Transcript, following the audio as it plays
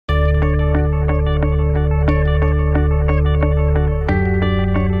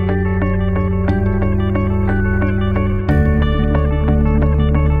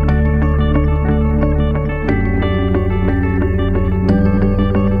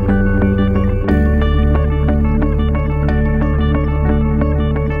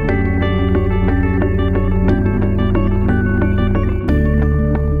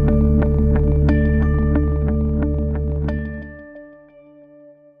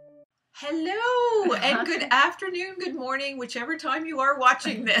Hello and good afternoon, good morning, whichever time you are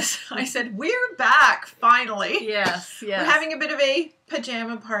watching this. I said, we're back, finally. Yes. We're having a bit of a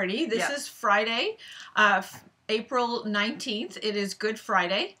pajama party. This is Friday, April 19th. It is Good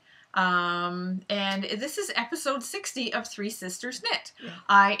Friday. And this is episode 60 of Three Sisters Knit. Yeah.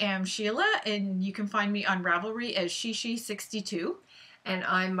 I am Sheila, and you can find me on Ravelry as Shishi62. And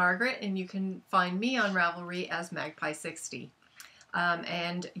I'm Margaret, and you can find me on Ravelry as Magpie60.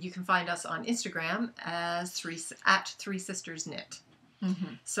 And you can find us on Instagram as Three Sisters Knit.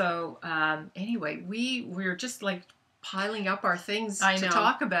 Mm-hmm. So anyway, we're just like piling up our things to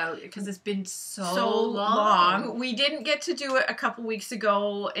talk about because it's been so long. We didn't get to do it a couple weeks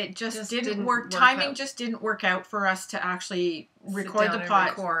ago. It just didn't work. Timing just didn't work out for us to actually record the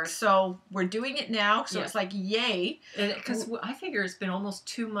pod. So we're doing it now. So it's like, yay. Because I figure it's been almost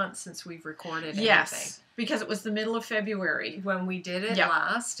 2 months since we've recorded anything. Yes. Because it was the middle of February when we did it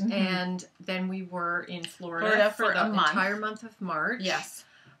last, and then we were in Florida for the entire month of March. Yes,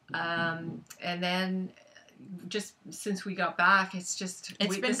 and then just since we got back, it's been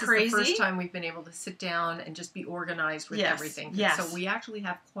crazy. This is the first time we've been able to sit down and just be organized with everything. Yes. So we actually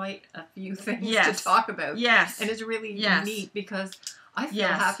have quite a few things to talk about. Yes, and it's really neat because I feel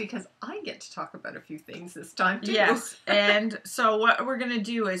happy because I get to talk about a few things this time too. Yes, and so what we're going to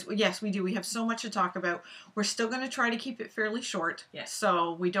do is, we have so much to talk about. We're still going to try to keep it fairly short. Yes.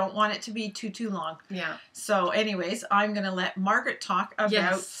 So we don't want it to be too long. Yeah. So anyways, I'm going to let Margaret talk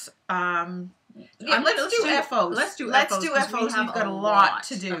about... let's do FOs. Let's do FOs. We've got a lot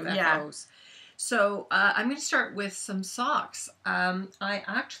to do. FOs. So I'm going to start with some socks. I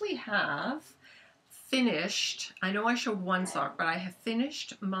actually have finished, I know I showed one sock, but I have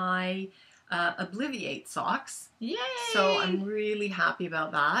finished my Obliviate socks. Yay! So I'm really happy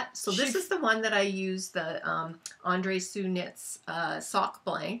about that. So this is the one that I used, the Andre Sue Knits sock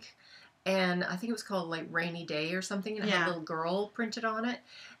blank. And I think it was called like Rainy Day or something. And it had a little girl printed on it.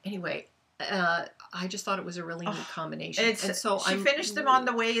 Anyway, I just thought it was a really neat combination. And so she finished them on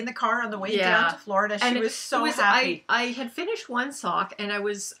the way in the car on the way down to Florida. She was so happy. I had finished one sock and I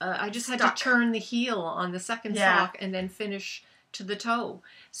was I just had to turn the heel on the second sock and then finish to the toe.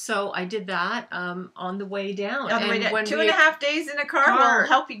 So I did that on the way down. On the way down. 2.5 days in a car will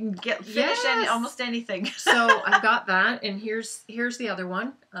help you get finish almost anything. So I got that, and here's the other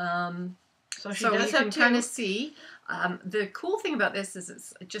one. So she does have two. Kind of see. The cool thing about this is,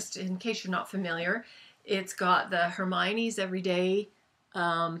 it's just in case you're not familiar, it's got the Hermione's Everyday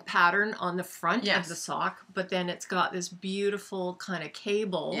pattern on the front of the sock, but then it's got this beautiful kind of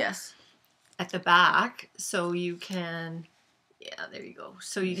cable at the back, so you can, there you go.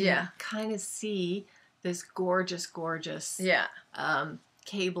 So you can kind of see this gorgeous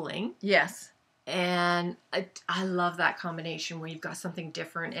cabling. Yes. And I love that combination where you've got something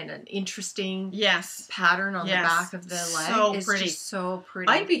different and an interesting pattern on the back of the leg. So it's pretty. Just so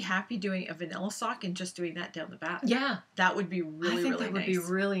pretty. I'd be happy doing a vanilla sock and just doing that down the back. Yeah. That would be really nice. Would be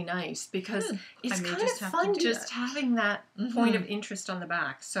really nice because it's kind of fun just having that point of interest on the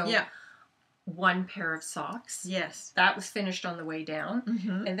back. So one pair of socks. Yes. That was finished on the way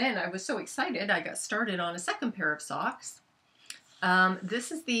down. And then I was so excited I got started on a second pair of socks.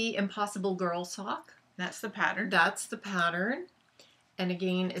 This is the Impossible Girl sock. That's the pattern. That's the pattern. And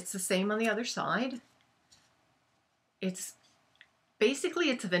again, it's the same on the other side. It's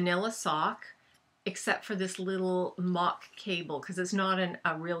basically, it's a vanilla sock, except for this little mock cable, because it's not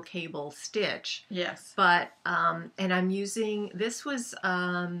a real cable stitch. Yes. But, and I'm using, this was,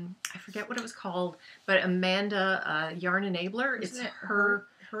 I forget what it was called, but Amanda Yarn Enabler. It's her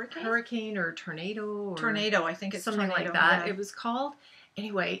Hurricane or Tornado. Tornado, I think it's something like that. It was called.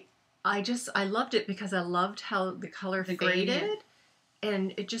 Anyway, I loved it because I loved how the color faded.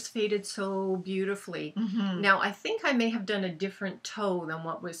 And it just faded so beautifully. Now, I think I may have done a different toe than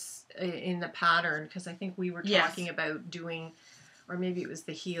what was in the pattern, because I think we were talking about doing, or maybe it was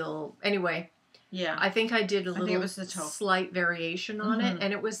the heel. Anyway, I think I did a little slight variation on it,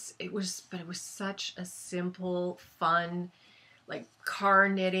 and it was such a simple, fun, like car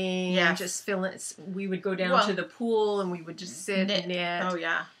knitting, and just we would go down to the pool and we would just sit and knit. Oh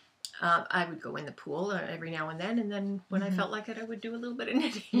yeah. I would go in the pool every now and then when I felt like it, I would do a little bit of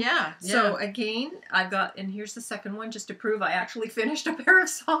knitting. Yeah. So again, and here's the second one just to prove I actually finished a pair of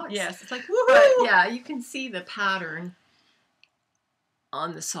socks. Yes, it's like, woohoo! But yeah, you can see the pattern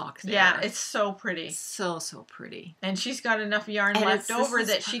on the sock there. Yeah, it's so pretty. So pretty. And she's got enough yarn left over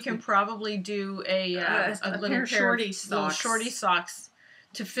that she can probably do a little pair of shorty socks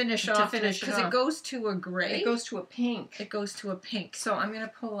to finish off, because it goes to a gray. It goes to a pink. It goes to a pink. So I'm going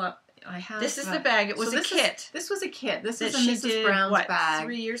to pull up I have. This is the bag. It was a kit. This was a kit. This is a she Mrs. did, Brown's what, bag.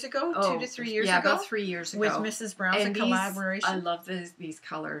 3 years ago? Oh, 2 to 3 years yeah, ago? about 3 years ago. With Mrs. Brown's, a collaboration. I love these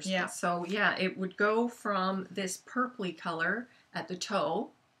colors. Yeah. So, yeah, it would go from this purpley color at the toe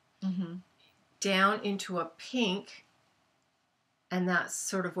down into a pink, and that's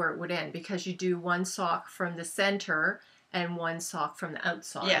sort of where it would end, because you do one sock from the center and one sock from the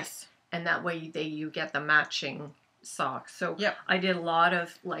outside. Yes. And that way you get the matching socks. So yep. I did a lot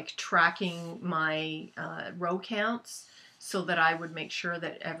of like tracking my row counts so that I would make sure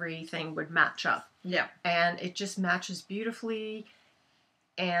that everything would match up. Yeah. And it just matches beautifully.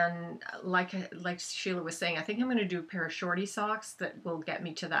 And like Sheila was saying, I think I'm going to do a pair of shorty socks that will get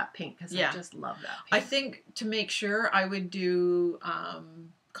me to that pink, because I just love that pink. I think to make sure I would do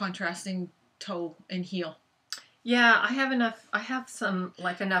contrasting toe and heel. Yeah, I have enough. I have some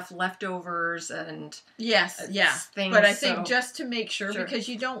enough leftovers and things. But I think just to make sure, because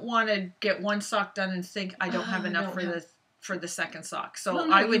you don't want to get one sock done and think I don't have enough for the second sock. So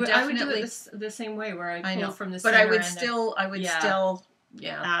well, I would definitely I would do it the same way, where I pull from the center. But I would still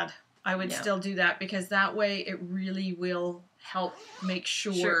add. I would still do that, because that way it really will help make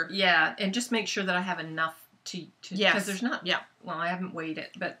sure. Yeah, and just make sure that I have enough to because there's not. Yeah. Well, I haven't weighed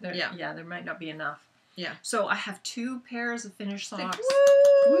it, but there might not be enough. Yeah. So I have 2 pairs of finished socks.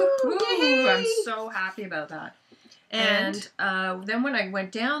 Woo! I'm so happy about that. And then when I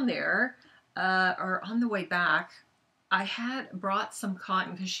went down there, or on the way back, I had brought some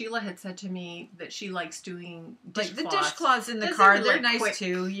cotton, because Sheila had said to me that she likes doing dishcloths. Like the dishcloths in the car, they're nice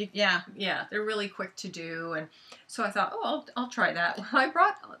too. Yeah, they're really quick to do, and so I thought, I'll try that. I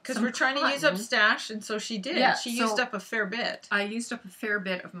brought, because we're trying to use up stash, and so she did. Yeah, she used up a fair bit. I used up a fair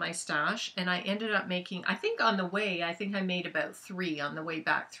bit of my stash, and I ended up making, I think on the way, I made about 3 on the way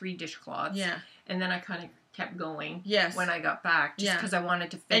back, 3 dishcloths. Yeah, and then I kind of kept going. Yes. When I got back, just because I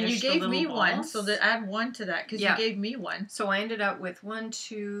wanted to finish. And you gave me balls. one, so add 1 to that, because you gave me 1. So I ended up with 1,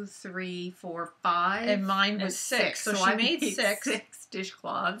 2, 3, 4, 5, and mine was 6. So she made 6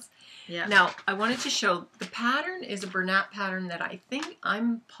 dishcloths. Yeah. Now I wanted to show the pattern is a Bernat pattern that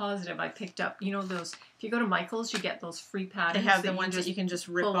I'm positive I picked up. You know those, if you go to Michael's, you get those free patterns. They have the ones that you can just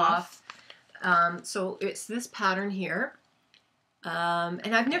rip off. So it's this pattern here.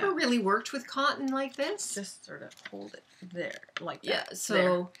 And I've never really worked with cotton like this. Just sort of hold it there, like that. Yeah,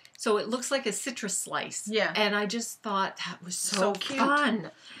 so it looks like a citrus slice. Yeah. And I just thought that was so cute.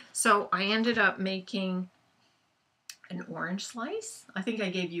 Fun. So I ended up making an orange slice. I think I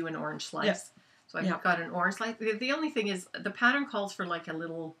gave you an orange slice. Yeah. So I got an orange slice. The only thing is the pattern calls for like a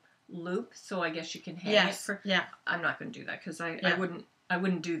little loop, so I guess you can hang it for. Yeah. I'm not going to do that, because I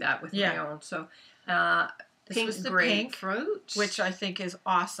wouldn't do that with my own. So this was the grapefruit, which I think is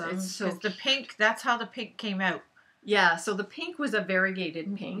awesome. Because the pink, that's how the pink came out. Yeah, so the pink was a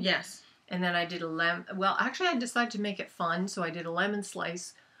variegated pink. Yes. And then I did a lemon. Well, actually, I decided to make it fun, so I did a lemon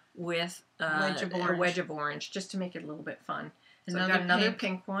slice with a wedge of orange, just to make it a little bit fun. So I got another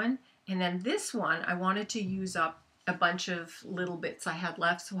pink one. And then this one, I wanted to use up a bunch of little bits I had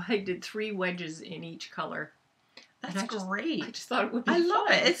left, so I did 3 wedges in each color. That's great. I just thought it would be fun. I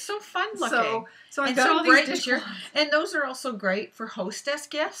love it. It's so fun looking. So I got all these dishcloths. And those are also great for hostess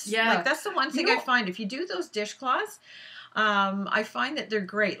gifts. Yeah. Like, that's the one thing I find. If you do those dishcloths, I find that they're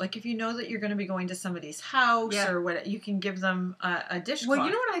great. Like, if you know that you're going to be going to somebody's house or what, you can give them a dishcloth. Well,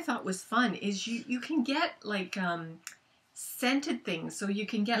 you know what I thought was fun is you can get like scented things. So you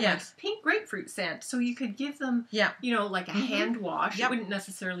can get like pink grapefruit scent. So you could give them, like a hand wash. It wouldn't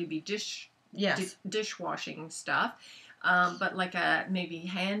necessarily be dishwashing stuff, but like a maybe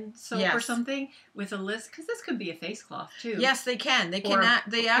hand soap or something with a list, because this could be a face cloth too. Yes, they can. They can.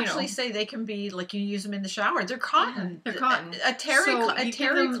 They actually say they can be like, you use them in the shower. They're cotton. They're cotton. A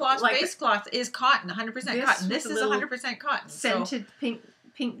terry cloth face cloth is cotton. 100% cotton. This is 100% cotton. Scented pink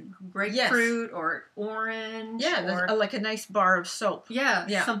grapefruit or orange. Yeah, like a nice bar of soap.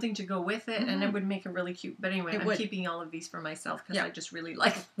 Yeah, something to go with it, and it would make it really cute. But anyway, I'm keeping all of these for myself, because I just really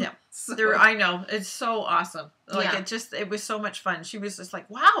like them. Yeah, so. I know, it's so awesome. Like it was so much fun. She was just like,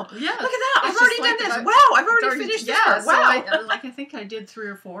 "Wow, look at that! I've already done this. Wow, I've already finished this. Wow." So I think I did 3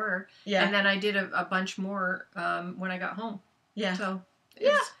 or 4. Yeah, and then I did a bunch more when I got home. Yeah, so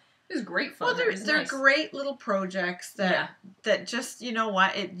it was great fun. Well, they're great little projects that just, you know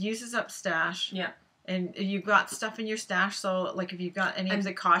what, it uses up stash. Yeah. And you've got stuff in your stash, so like if you've got any of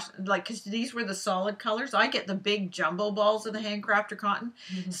the cotton, like, because these were the solid colors. I get the big jumbo balls of the handcrafter cotton,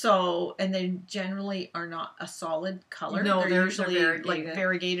 so, and they generally are not a solid color. No, they're usually variegated. Like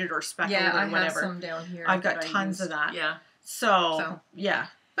variegated or speckled or whatever. I have some down here. I've got tons of that. Yeah. So yeah.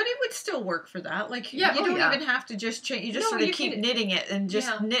 But it would still work for that. Like, Yeah, you don't even have to just change. You just sort of keep can, knitting it and just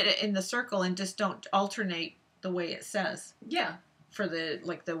yeah, you don't even have to just change. You just sort of keep knitting it and just knit it in the circle and just don't alternate the way it says. Yeah. For the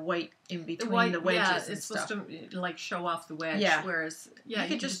white in between the wedges and it's stuff. supposed to like show off the wedge. Yeah. Whereas you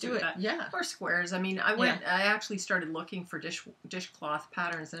could just do it. Yeah. Or squares. I mean, I actually started looking for dishcloth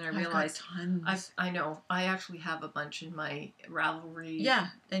patterns, and I realized I know I actually have a bunch in my Ravelry. Yeah,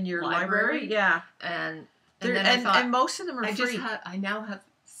 in your library. Yeah, and then I thought, and most of them are free. I now have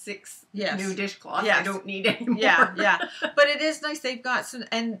 6 new dishcloths. Yes. I don't need any more. Yeah. But it is nice. They've got some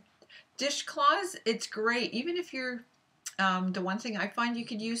dishcloths. It's great, even if you're. The one thing I find you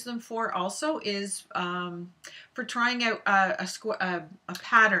could use them for also is for trying out a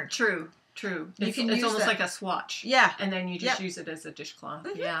pattern. True. It's almost like a swatch. Yeah. And then you just use it as a dishcloth.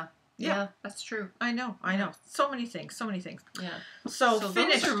 Mm-hmm. Yeah, that's true. I know. So many things. Yeah. So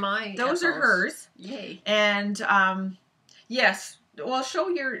finished. Those are hers. Yay. And yes. Well,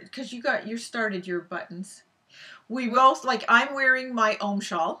 show because you started your buttons. We both, like, I'm wearing my Om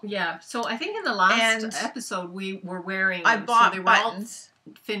shawl. Yeah. So I think in the last episode we were wearing I bought so they buttons.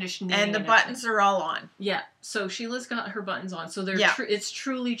 Were all finished knitting. And the buttons are all on. Yeah. So Sheila's got her buttons on. So they're it's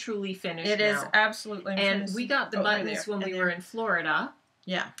truly finished now. It is absolutely finished. And we got the buttons when we were in Florida.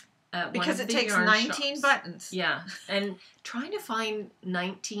 Yeah. Because it takes 19 buttons. Yeah. And trying to find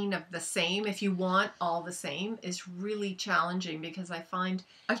 19 of the same, if you want all the same, is really challenging because I find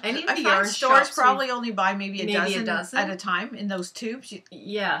any of the yarn stores probably only buy maybe a dozen at a time in those tubes.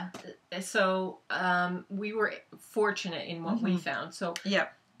 Yeah. So we were fortunate in what we found. So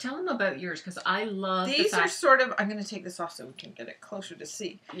tell them about yours because I love these. Are sort of. I'm going to take this off so we can get it closer to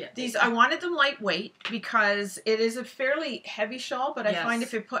see. Yeah. These I wanted them lightweight because it is a fairly heavy shawl, but I find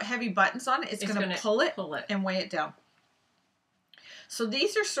if you put heavy buttons on it, it's going to pull it and weigh it down. So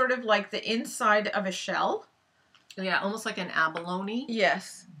these are sort of like the inside of a shell. Yeah, almost like an abalone.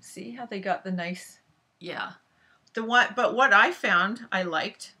 Yes. See how they got the nice. Yeah. But what I found I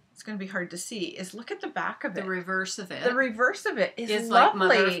liked. It's going to be hard to see, is look at the back of it. The reverse of it. The reverse of it is lovely.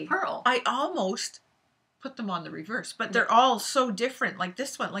 Like mother of pearl. I almost put them on the reverse, but they're all so different. Like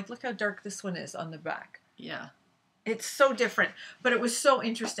this one, like look how dark this one is on the back. Yeah. It's so different, but it was so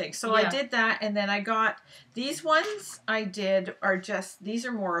interesting. So I did that, and then I got these ones these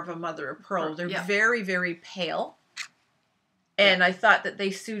are more of a mother of pearl. They're very, very pale. And I thought that they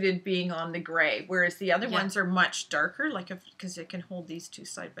suited being on the gray, whereas the other ones are much darker. Like because it can hold these two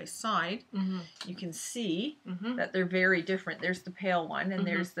side by side, you can see that they're very different. There's the pale one, and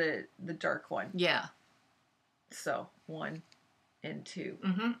there's the dark one. Yeah. So 1 and 2.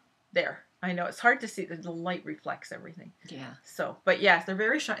 There. I know it's hard to see. The light reflects everything. Yeah. So, but yes, they're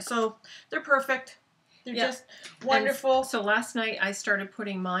very shiny. So they're perfect. They're just wonderful. And so last night I started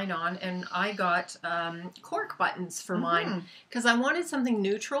putting mine on, and I got cork buttons for mine because I wanted something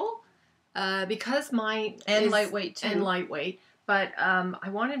neutral because mine is lightweight too. And lightweight, but I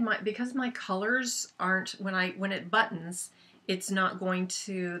wanted because my colors aren't when it buttons, it's not going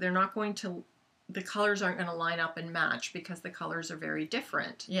to. They're not going to. The colors aren't going to line up and match because the colors are very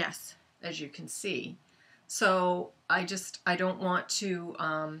different. Yes, as you can see. So I don't want to.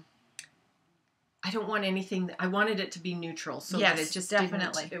 I don't want anything. I wanted it to be neutral, so that it just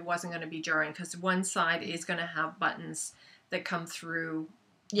it wasn't going to be jarring because one side is going to have buttons that come through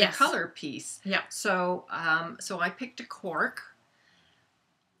the color piece. Yeah. So, so I picked a cork,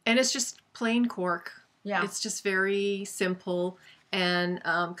 and it's just plain cork. Yeah. It's just very simple and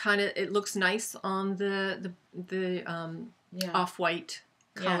kind of. It looks nice on the off-white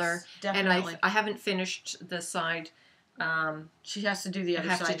color. Yes, definitely. And I haven't finished the side. She has to do the other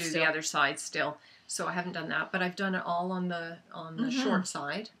side. I have to do the other side still. So I haven't done that, but I've done it all on the short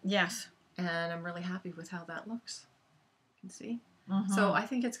side. Yes. And I'm really happy with how that looks. You can see. So I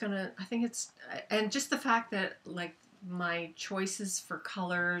think and just the fact that like my choices for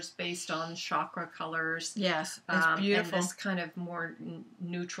colors based on chakra colors. Yes, it's beautiful. And this kind of more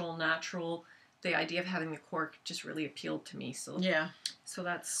neutral, natural, the idea of having the cork just really appealed to me. So so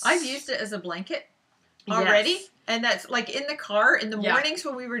that's. I've used it as a blanket already. Yes. And that's like in the car in the mornings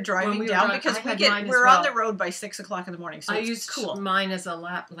when we were driving down because we're on the road by 6 o'clock in the morning. So I used mine as a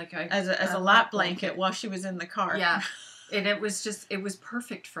lap, as a lap blanket while she was in the car. Yeah, and it was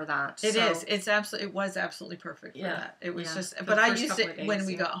perfect for that. It was absolutely perfect for that. It was just, but I used it when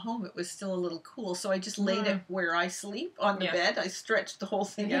we got home. It was still a little cool, so I just laid it where I sleep on the bed. I stretched the whole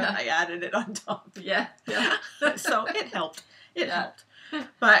thing out. And I added it on top. Yeah. So it helped. It helped.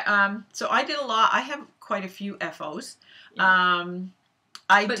 But so I did a lot. I have quite a few FOs.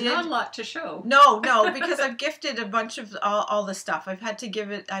 But not a lot to show. No, because I've gifted a bunch of all the stuff. I've had to give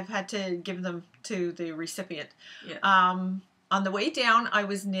them to the recipient. Yeah. on the way down, I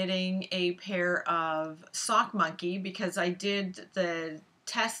was knitting a pair of Sock Monkey because I did the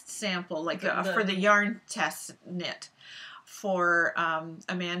test sample, like for the yarn test knit for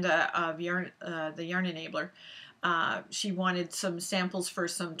Amanda of the Yarn Enabler. She wanted some samples for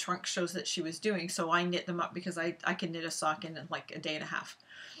some trunk shows that she was doing, so I knit them up because I can knit a sock in like a day and a half.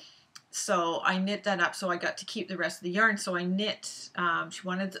 So I knit that up, so I got to keep the rest of the yarn. So I knit, she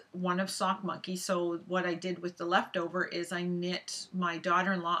wanted one of Sock Monkey, so what I did with the leftover is I knit my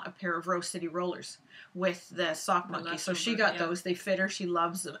daughter-in-law a pair of Rose City Rollers with the Sock Monkey. So she got those. They fit her. She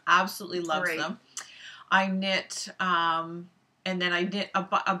loves them, absolutely loves them. I knit, and then I knit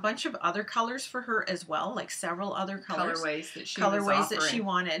a bunch of other colors for her as well, like several other colors. Colorways that she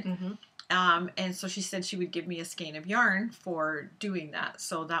wanted. Mm-hmm. And so she said she would give me a skein of yarn for doing that.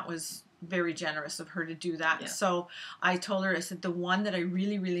 So that was very generous of her to do that. Yeah. So I told her, I said, the one that I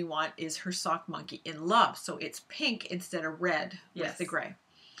really, really want is her Sock Monkey in Love. So it's pink instead of red with the gray.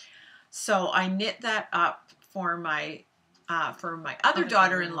 So I knit that up for my other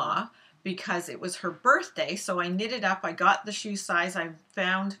daughter-in-law because it was her birthday. So I knit it up. I got the shoe size. I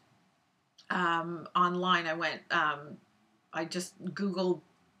found online. I went, I just Googled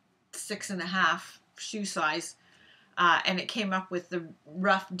 6.5 shoe size, and it came up with the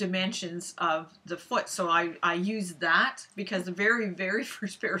rough dimensions of the foot. So I used that because the very, very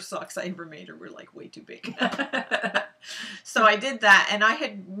first pair of socks I ever made her were like way too big. So I did that, and I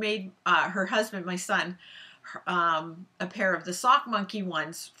had made her husband, my son, a pair of the Sock Monkey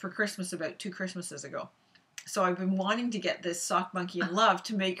ones for Christmas about 2 Christmases ago. So I've been wanting to get this Sock Monkey in Love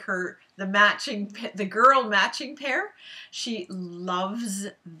to make her the girl matching pair. She loves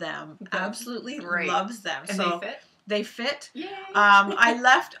them. Absolutely loves them. And so they fit? They fit. Yay. I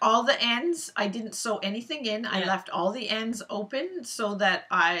left all the ends. I didn't sew anything in. I left all the ends open so that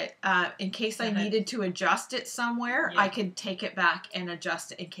in case I needed to adjust it somewhere, I could take it back and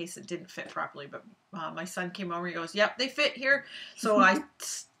adjust it in case it didn't fit properly. But my son came over and he goes, "Yep, they fit here." So I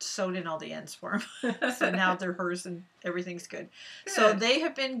sewed in all the ends for him. So now they're hers and everything's good. So they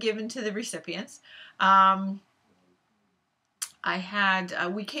have been given to the recipients. We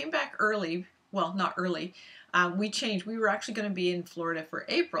came back early. Well, not early. We changed. We were actually going to be in Florida for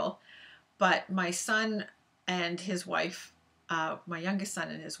April, but my son and his wife, my youngest son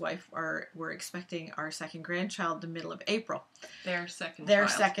and his wife, were expecting our second grandchild the middle of April. Their second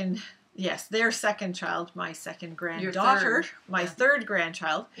child, my second granddaughter, my third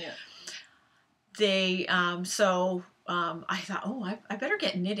grandchild. Yeah. They, I thought, I better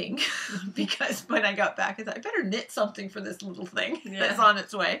get knitting because when I got back, I thought I better knit something for this little thing that's on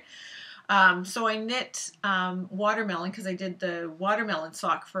its way. So I knit watermelon because I did the watermelon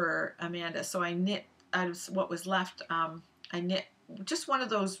sock for Amanda. So I knit out of what was left. I knit just one of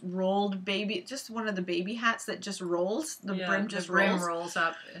those rolled one of the baby hats that just rolls. The brim just rolls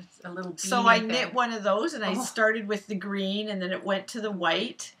up. It's a little beanie So I knit one of those, and I started with the green, and then it went to the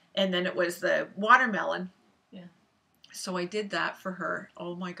white, and then it was the watermelon. Yeah. So I did that for her.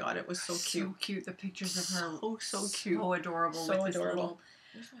 Oh my God, it was so cute. So cute. The pictures of her. So cute. So adorable. So adorable.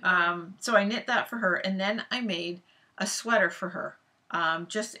 So I knit that for her, and then I made a sweater for her.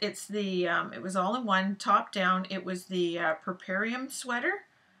 It was all in one, top down. It was the Purparium sweater,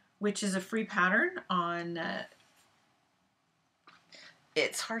 which is a free pattern on.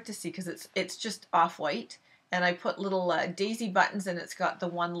 It's hard to see because it's just off-white, and I put little daisy buttons, and it's got the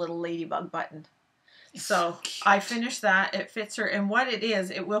one little ladybug button. So I finished that. It fits her, and what it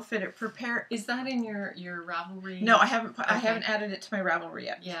is, it will fit it. Is that in your Ravelry? No, I haven't. I haven't added it to my Ravelry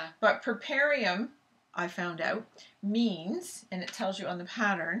yet. Yeah. But Purparium, I found out, means, and it tells you on the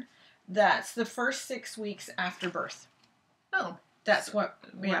pattern, that's the first 6 weeks after birth. Oh. That's what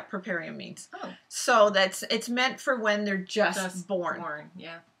Purparium means. Oh. So it's meant for when they're just born.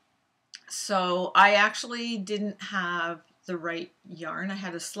 Yeah. So I actually didn't have the right yarn. I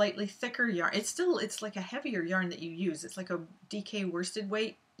had a slightly thicker yarn. It's like a heavier yarn that you use. It's like a DK worsted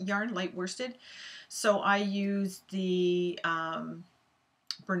weight yarn, light worsted. So I used the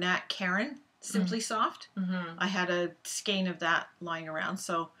Bernat Karen Simply Soft. Mm-hmm. I had a skein of that lying around.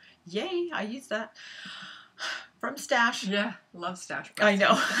 So yay, I used that from Stash. Yeah, love Stash. I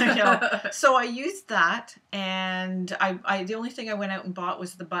know. So I used that, and I the only thing I went out and bought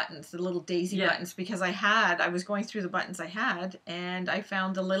was the buttons, the little daisy buttons, because I was going through the buttons I had, and I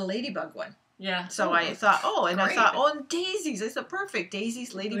found the little ladybug one. Yeah. So I thought, and daisies. I said, perfect.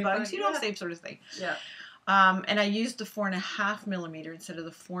 Daisies, ladybugs, same sort of thing. Yeah. And I used the 4.5 millimeter instead of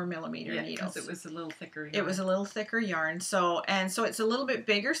the 4 millimeter needles. Because it was a little thicker yarn. It was a little thicker yarn. So it's a little bit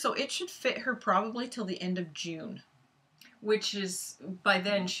bigger, so it should fit her probably till the end of June. Which is, by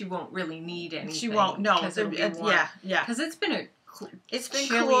then she won't really need anything. She won't, no. Yeah. Because it's been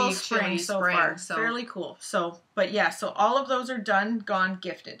chilly, cool spring so far. So. Fairly cool. So, but yeah, so all of those are done, gone,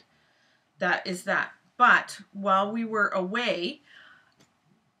 gifted. That is that. But while we were away,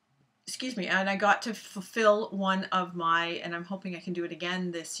 and I got to fulfill one of my, and I'm hoping I can do it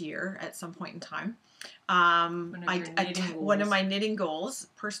again this year at some point in time. One of my knitting goals,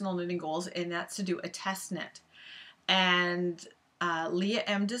 personal knitting goals, and that's to do a test knit. And Leah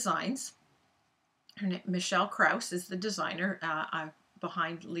M Designs, Michelle Krause is the designer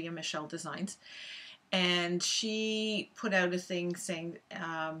behind Leah Michelle Designs. And she put out a thing saying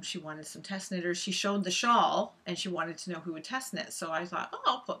she wanted some test knitters. She showed the shawl, and she wanted to know who would test knit. So I thought,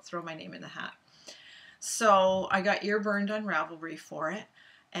 I'll throw my name in the hat. So I got ear burned on Ravelry for it.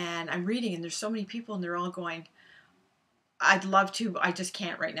 And I'm reading, and there's so many people, and they're all going, I'd love to, but I just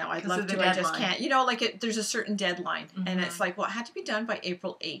can't right now. I'd love to, I just can't. You know, like there's a certain deadline. Mm-hmm. And it's like, well, it had to be done by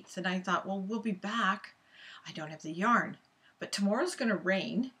April 8th. And I thought, well, we'll be back. I don't have the yarn. But tomorrow's going to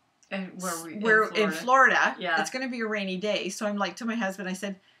rain. And we're in Florida. Yeah. It's going to be a rainy day. So I'm like to my husband, I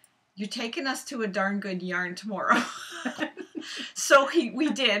said, you're taking us to a darn good yarn tomorrow. So we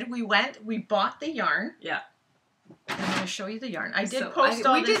did. We went. We bought the yarn. Yeah. I'm going to show you the yarn. I did post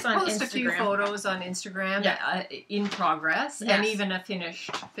all this on Instagram. We did post a few photos on Instagram in progress. Yes. And even a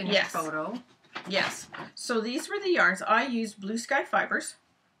finished photo. Yes. So these were the yarns. I used Blue Sky Fibers.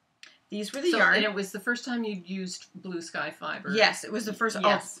 These were the yarn. And it was the first time you'd used Blue Sky Fibers. Yes, it was the first.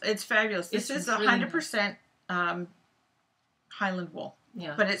 Yes. Oh, it's fabulous. This is 100% Highland wool.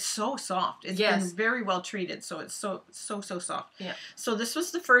 Yeah. But it's so soft. It's been very well treated, so it's so soft. Yeah. So this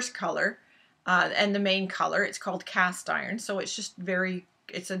was the first color, and the main color. It's called cast iron. So it's just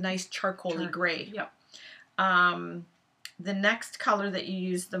it's a nice charcoaly gray. Yep. The next color that you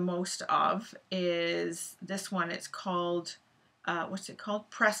use the most of is this one. It's called, what's it called?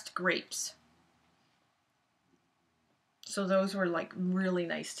 Pressed Grapes. So those were like really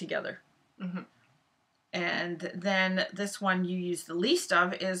nice together. Mm-hmm. And then this one you use the least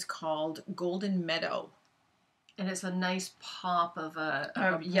of is called Golden Meadow. And it's a nice pop of a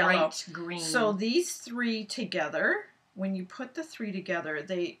yellow. Bright green. So these three together, when you put the three together,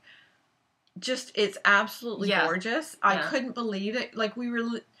 it's absolutely gorgeous. Yeah. I couldn't believe it. Like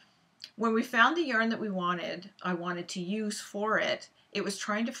when we found the yarn that I wanted to use for it, it was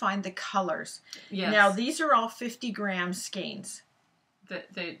trying to find the colors. Yes. Now these are all 50-gram skeins.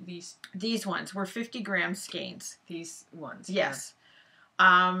 These ones were 50-gram skeins. These ones. Yes.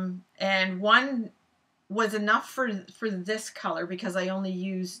 And one was enough for this color because you only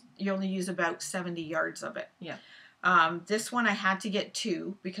use about 70 yards of it. Yeah. This one I had to get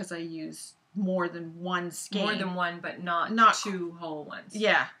two because I used more than one skein. More than one, but not two whole ones.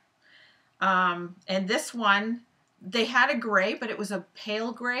 Yeah. And this one, they had a gray, but it was a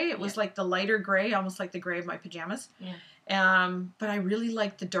pale gray. It was like the lighter gray, almost like the gray of my pajamas. Yeah. But I really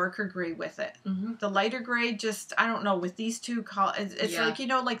liked the darker gray with it. Mm-hmm. The lighter gray, I don't know, with these two colors, it's like,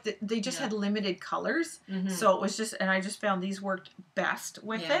 like they just had limited colors. Mm-hmm. So it was and I just found these worked best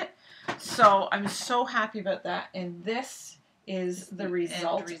with it. So I'm so happy about that. And this is the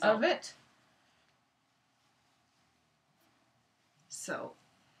result of it. So,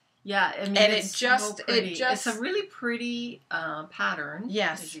 yeah, I mean, it's a really pretty pattern.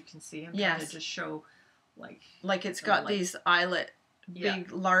 Yes. As you can see, I'm trying to just show like it's got these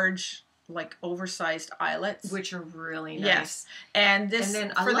big, large, like oversized eyelets, which are really nice. Yes, and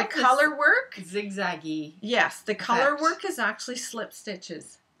then for the color work, zigzaggy. Yes, the color work is actually slip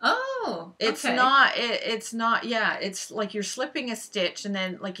stitches. Oh, okay. It's not. It's not. Yeah, it's like you're slipping a stitch, and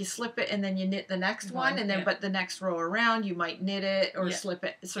then like you slip it, and then you knit the next one, and then but the next row around you might knit it or slip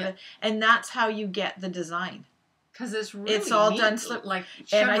it, and that's how you get the design. Because it's all neat, done slip like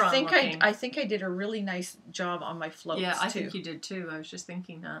and I think I did a really nice job on my floats. Yeah, I think you did too. I was just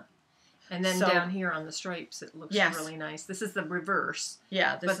thinking that. And then down here on the stripes, it looks really nice. This is the reverse.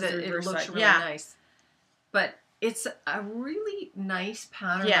 Yeah, this is the reverse. It looks really nice. But it's a really nice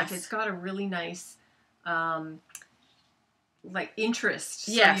pattern. Yes. Like it's got a really nice, interest.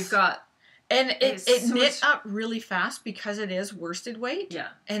 So yes. You've got. And it knit up really fast because it is worsted weight. Yeah.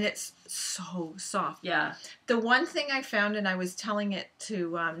 And it's so soft. Yeah. The one thing I found, and I was telling it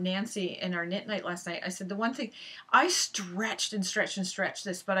to Nancy in our knit night last night, I said, the one thing, I stretched and stretched and stretched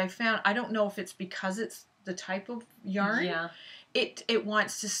this, but I found, I don't know if it's because it's the type of yarn. Yeah. It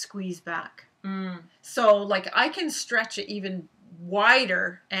wants to squeeze back. Mm. So, like, I can stretch it even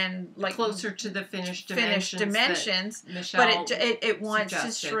wider and like closer to the finished dimensions, but it wants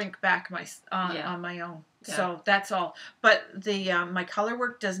to shrink back on my own. Yeah. So that's all. But the my color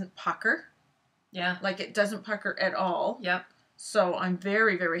work doesn't pucker. Yeah. Like it doesn't pucker at all. Yep. So I'm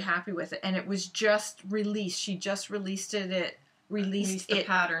very, very happy with it. And it was just released. She just released it. Released the it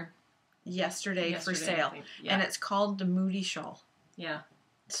pattern yesterday for sale. Yeah. And it's called the Moody Shawl. Yeah.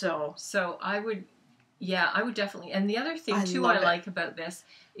 So I would definitely. And the other thing I like about this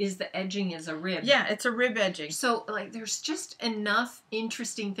is the edging is a rib. Yeah, it's a rib edging. So like there's just enough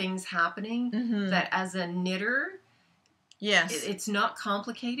interesting things happening that as a knitter, yes, it's not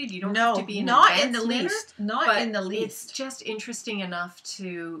complicated. You don't have to be not in the least. Not in the least. It's just interesting enough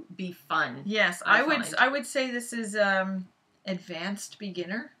to be fun. Yes, I would say this is advanced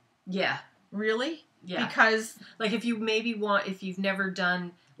beginner. Yeah. Really? Yeah. Because like if you've never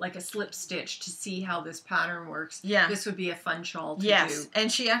done like a slip stitch to see how this pattern works, this would be a fun shawl to do. Yes,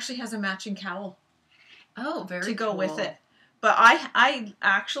 and she actually has a matching cowl. Oh, very to go cool. with it. But I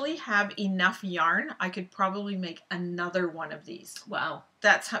actually have enough yarn. I could probably make another one of these. Wow.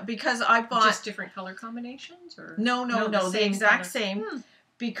 That's because I bought just different color combinations, or no, the exact same.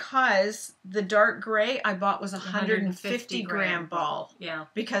 Because the dark gray I bought was 150 gram ball. Yeah.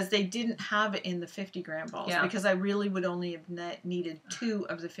 Because they didn't have it in the 50 gram balls. Yeah. Because I really would only have needed 2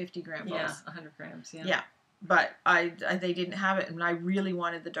 of the 50 gram balls. Yeah, 100 grams. Yeah. Yeah. But they didn't have it, and I really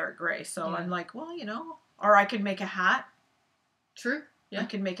wanted the dark gray. So I'm like, well, or I could make a hat. True. Yeah. I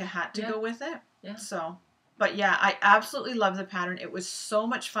could make a hat to go with it. Yeah. So, but yeah, I absolutely love the pattern. It was so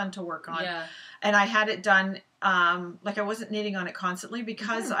much fun to work on. Yeah. And I had it done, like I wasn't knitting on it constantly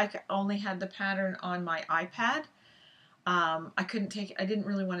because I only had the pattern on my iPad. I didn't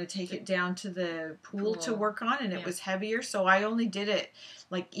really want to take it down to the pool to work on, and it was heavier. So I only did it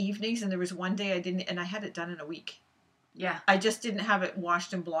like evenings, and there was one day I didn't, and I had it done in a week. Yeah. I just didn't have it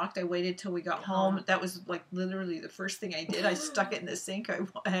washed and blocked. I waited till we got home. That was like literally the first thing I did. I stuck it in the sink.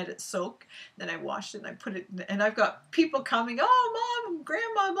 I had it soak. Then I washed it and I put it, and I've got people coming, oh, Mom,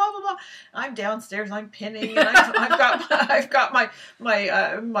 Grandma, blah, blah, blah. I'm downstairs. I'm pinning. And I've got my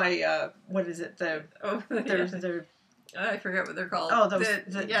what is it? I forget what they're called. Oh,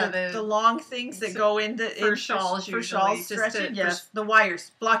 the long things that go into for shawls. For shawls stretching. Yes, the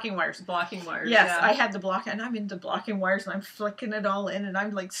wires, blocking wires. Blocking wires. Yes, yeah. I had the block, and I'm into blocking wires, and I'm flicking it all in, and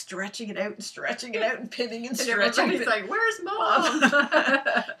I'm like stretching it out and pinning and stretching. Everybody's like, "Where's Mom?"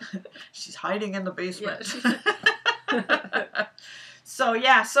 She's hiding in the basement.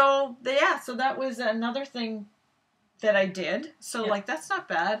 Yeah, so that was another thing that I did. So like that's not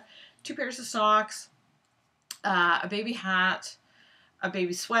bad. 2 pairs of socks. A baby hat, a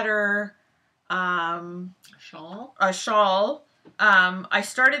baby sweater, a shawl. I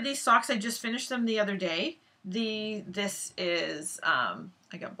started these socks. I just finished them the other day. This is I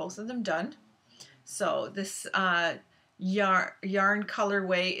got both of them done. So this yarn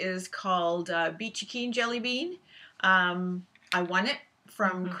colorway is called Beachy Keen Jelly Bean. I won it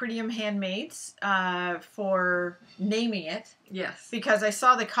from Critium Handmaids for naming it. Yes. Because I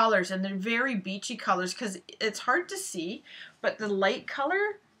saw the colors, and they're very beachy colors, because it's hard to see, but the light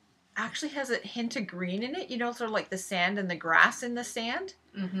color actually has a hint of green in it, sort of like the sand and the grass in the sand.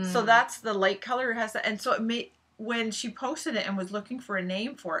 Mm-hmm. So that's the light color has that. And so it made, when she posted it and was looking for a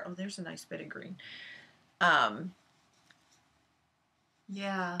name for it, oh, there's a nice bit of green.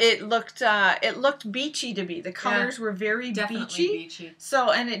 Yeah. It looked beachy to me. The colors were very beachy.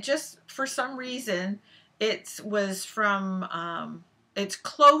 So, and it just, for some reason, it was from, it's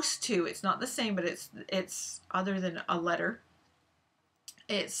close to, it's not the same, but it's other than a letter.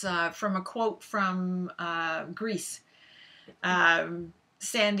 It's from a quote from Greece.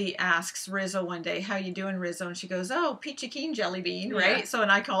 Sandy asks Rizzo one day, "How you doing, Rizzo?" And she goes, "Oh, peachy keen jelly bean," right? Yeah. So,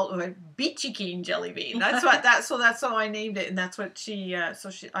 and I call it beachy keen jelly bean. That's how I named it, and that's what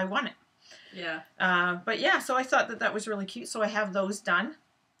I won it. Yeah. But yeah, so I thought that was really cute. So I have those done.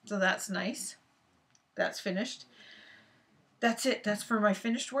 So that's nice. That's finished. That's it. That's for my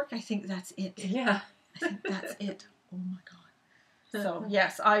finished work. I think that's it. Yeah. I think that's it. Oh my God. So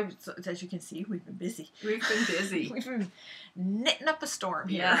yes, as you can see, we've been busy. We've been knitting up a storm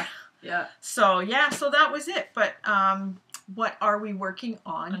here. Yeah. So that was it. But what are we working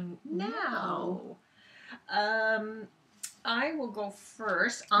on now? I will go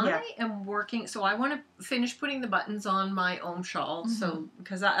first. I am working, so I want to finish putting the buttons on my Ohm shawl. Mm-hmm. So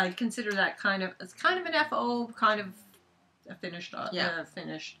because I consider that it's kind of an FO, kind of a finished,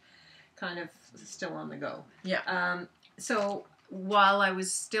 finished, kind of still on the go. Yeah. So while I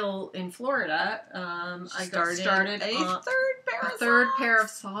was still in Florida, I started a third pair of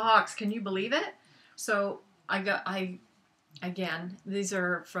socks. Can you believe it? So again, these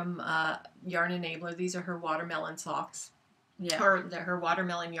are from Yarn Enabler. These are her watermelon socks. Yeah. Her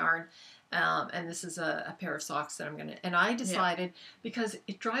watermelon yarn. And this is a pair of socks that I'm going to... And I decided, because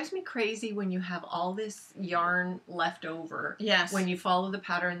it drives me crazy when you have all this yarn left over. Yes. When you follow the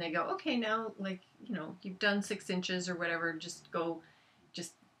pattern, they go, okay, now, like, you know, you've done 6 inches or whatever, just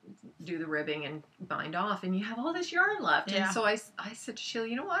do the ribbing and bind off. And you have all this yarn left. Yeah. And so I said to Sheila,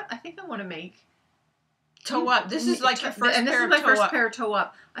 you know what? I think I want to make... Toe up. This is like your first pair of toe up. And this is my first pair of toe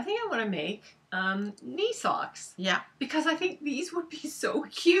up. I think I want to make knee socks. Yeah. Because I think these would be so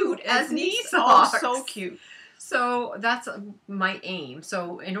cute as knee socks. Oh, so cute. So that's my aim.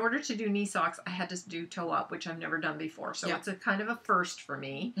 So in order to do knee socks, I had to do toe up, which I've never done before. So it's a kind of a first for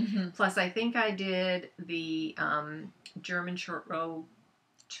me. Mm-hmm. Plus, I think I did the German short row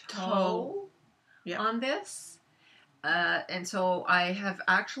toe on this. And so I have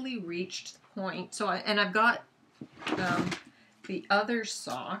actually reached the point. So I've got the other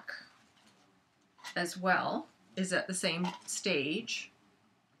sock as well is at the same stage.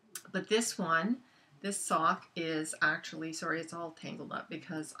 But this sock is actually, sorry, it's all tangled up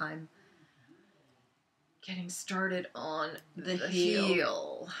because I'm getting started on the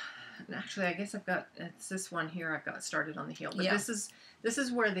heel. And actually, I guess it's this one here I've got started on the heel. But this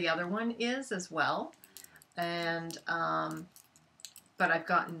is where the other one is as well. And but I've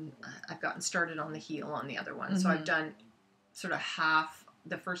gotten started on the heel on the other one. Mm-hmm. So I've done sort of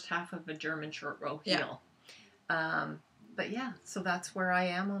the first half of a German short row heel. But yeah, so that's where I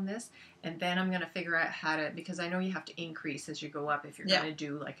am on this. And then I'm going to figure out how to, because I know you have to increase as you go up if you're going to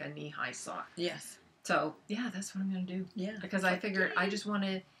do like a knee-high sock. Yes. So yeah, that's what I'm going to do. Yeah. Because I figured I just want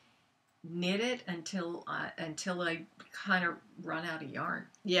to knit it until I kind of run out of yarn.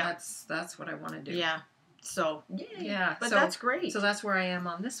 Yeah. That's what I want to do. Yeah. So, yay. Yeah. But that's great. So that's where I am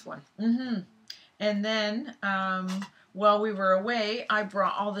on this one. Mm-hmm. And then, while we were away, I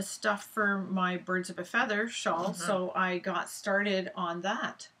brought all the stuff for my Birds of a Feather shawl, mm-hmm. so I got started on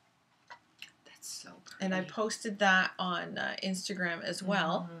that. That's so pretty. And I posted that on Instagram as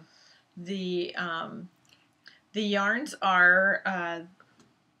well. Mm-hmm. The yarns are,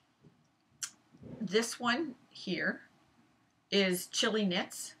 this one here is Chili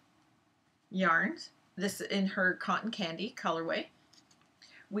Knits yarns. This in her Cotton Candy colorway.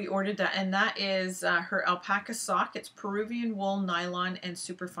 We ordered that, and that is her alpaca sock. It's Peruvian wool, nylon, and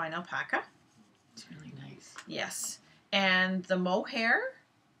superfine alpaca. It's really nice. Yes. And the mohair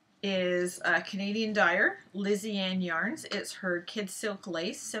is Canadian Dyer, Lizzie Ann Yarns. It's her Kid Silk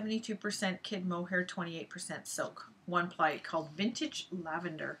Lace, 72% kid mohair, 28% silk. One ply called Vintage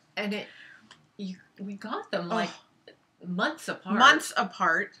Lavender. And we got them like months apart. Months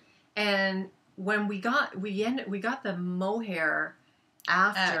apart. And when we got the mohair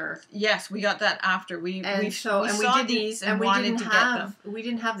after. Yes, we got that after. We saw these and we wanted to get them. We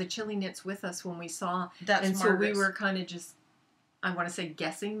didn't have the Chili Knits with us when we saw. That's so we were kind of just, I want to say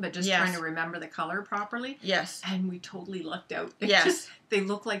guessing, but just trying to remember the color properly. Yes. And we totally lucked out. They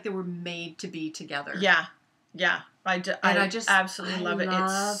look like they were made to be together. Yeah. Yeah. I just absolutely love it.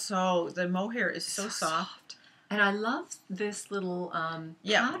 It's the mohair is so soft. And I love this little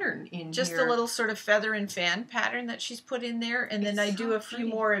pattern in here. Just a little sort of feather and fan pattern that she's put in there. And then I do a few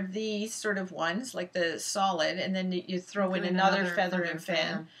more of these sort of ones, like the solid, and then you throw in another feather and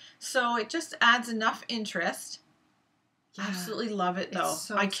fan. So it just adds enough interest. Yeah. Absolutely love it, though.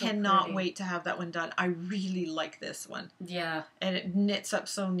 I cannot wait to have that one done. I really like this one. Yeah. And it knits up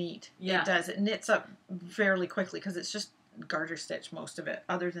so neat. Yeah. It does. It knits up fairly quickly because it's just garter stitch, most of it,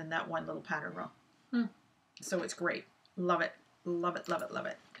 other than that one little pattern row. Hmm. So it's great. Love it. Love it, love it, love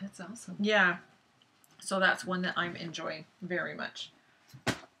it. That's awesome. Yeah. So that's one that I'm enjoying very much.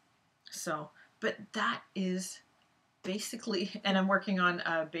 So, but that is basically, and I'm working on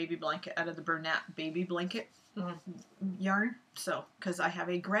a baby blanket out of the Bernat baby blanket yarn. So, because I have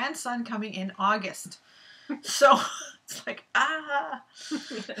a grandson coming in August. So, it's like,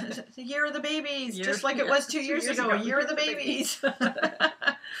 the year of the babies, just like it was 2 years ago, year of the babies.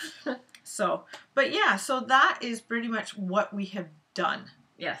 So, but yeah, so that is pretty much what we have done.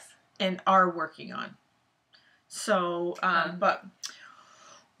 Yes. And are working on. So, but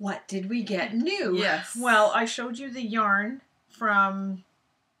what did we get new? Yes. Well, I showed you the yarn from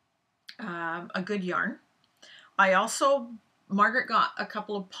A Good Yarn. I also, Margaret got a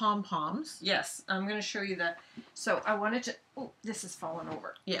couple of pom-poms. Yes, I'm going to show you that. So I wanted to, this is falling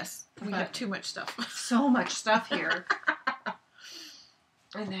over. Yes, we have too much stuff. So much stuff here.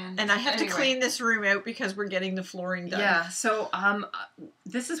 And I have to clean this room out because we're getting the flooring done. Yeah, so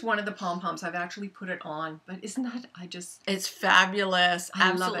this is one of the pom-poms. I've actually put it on, but isn't that, it's fabulous.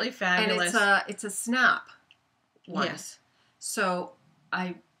 Absolutely fabulous. And it's a snap one. Yes. So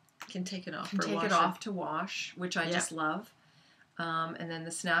I can take it off to wash, which I just love. And then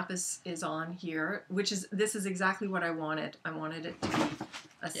the snap is on here, this is exactly what I wanted. I wanted it to be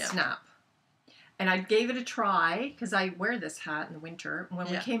a snap. And I gave it a try because I wear this hat in the winter. When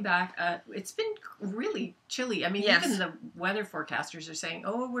we came back, it's been really chilly. I mean, even the weather forecasters are saying,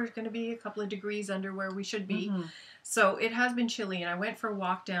 oh, we're going to be a couple of degrees under where we should be. So it has been chilly. And I went for a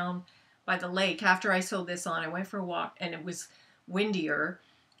walk down by the lake. After I sewed this on, I went for a walk and it was windier.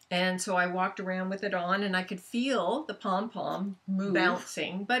 And so I walked around with it on and I could feel the pom-pom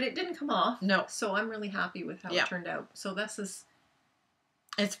bouncing, but it didn't come off. No. So I'm really happy with how it turned out. So this is...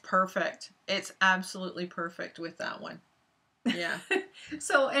 It's perfect. It's absolutely perfect with that one. Yeah.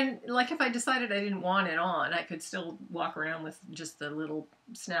 So, and like if I decided I didn't want it on, I could still walk around with just the little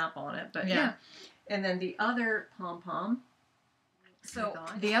snap on it. But yeah. And then the other pom-pom. So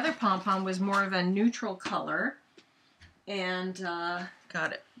the other pom-pom was more of a neutral color. And...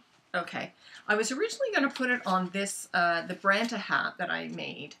 Got it. Okay. I was originally going to put it on this, the Branta hat that I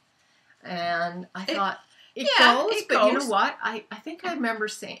made. And I thought... It goes, but you know what? I think I remember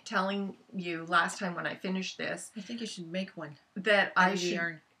telling you last time when I finished this. I think you should make one. That I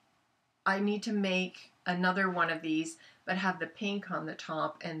need to make another one of these, but have the pink on the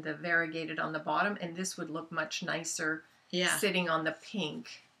top and the variegated on the bottom, and this would look much nicer sitting on the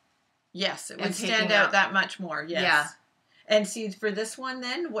pink. Yes, it would stand out that much more. Yes. Yeah. And see, for this one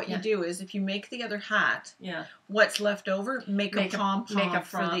then, what you do is if you make the other hat, what's left over, make a pom-pom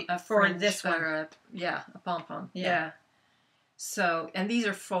for this one. A pom-pom. Yeah. So, and these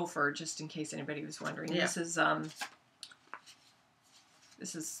are faux fur, just in case anybody was wondering. Yeah. This is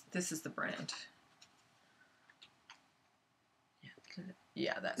the brand.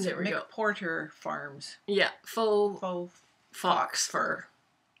 Yeah, that's it. Mick Porter Farms. Yeah, faux fox fur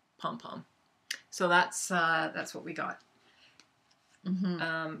pom-pom. So that's what we got.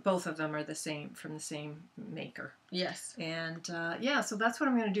 Both of them are from the same maker. Yes. And so that's what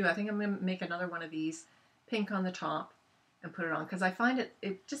I'm going to do. I think I'm going to make another one of these, pink on the top, and put it on because I find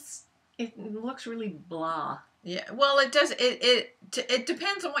it looks really blah. Yeah. Well, it does. It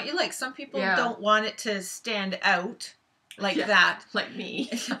depends on what you like. Some people don't want it to stand out like that, like me.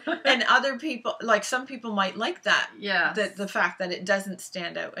 And other people, like some people might like that. Yeah. The fact that it doesn't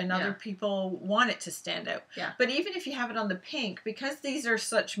stand out, and other people want it to stand out. Yeah. But even if you have it on the pink, because these are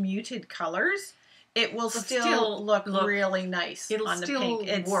such muted colors, it will still look really nice on the pink.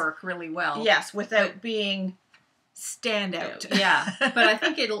 It'll work really well. Yes, without being stand out. Yeah. But I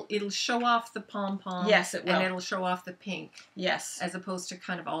think it'll show off the pom-pom. Yes, it will. And it'll show off the pink. Yes. As opposed to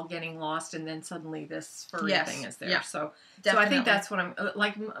kind of all getting lost and then suddenly this furry thing is there. Yeah. So I think that's what I'm...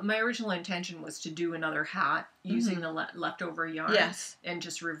 Like, my original intention was to do another hat using the leftover yarn. Yes. And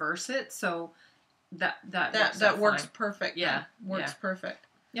just reverse it. So that works perfect. Yeah. Works perfect.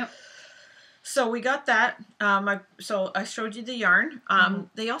 Yep. So we got that. So I showed you the yarn.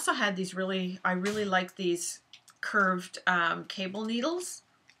 They also had these I really like these curved cable needles.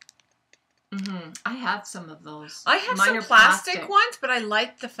 I have some of those. I have some plastic ones, but I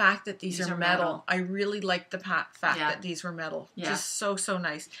like the fact that these are metal. I really like the fact that these were metal. Yeah. Just so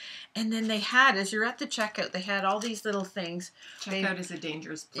nice. And then they had, as you're at the checkout, they had all these little things. Checkout is a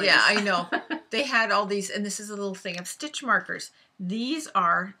dangerous place. Yeah, I know. They had all these, and this is a little thing of stitch markers. These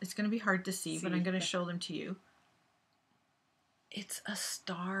are, it's going to be hard to see, but I'm going to show them to you. It's a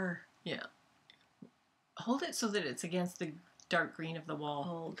star. Yeah. Hold it so that it's against the dark green of the wall.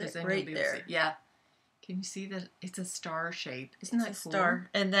 Hold it right there. Yeah. Can you see that it's a star shape? Isn't that cool? Star.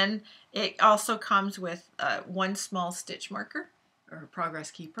 And then it also comes with one small stitch marker. Or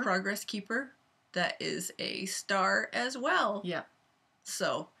progress keeper. Progress keeper. That is a star as well. Yeah.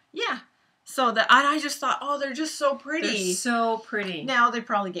 So, yeah. So I just thought, oh, they're just so pretty. They're so pretty. Now they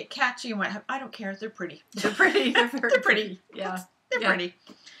probably get catchy and what have. I don't care. They're pretty. They're pretty. They're pretty. Yeah. They're pretty.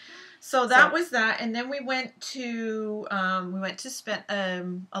 So that was that, and then we went to spend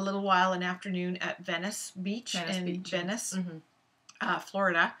a little while an afternoon at Venice Beach in Venice,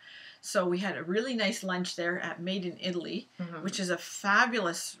 Florida. So we had a really nice lunch there at Made in Italy, which is a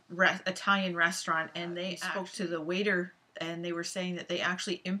fabulous Italian restaurant, and they spoke to the waiter. And they were saying that they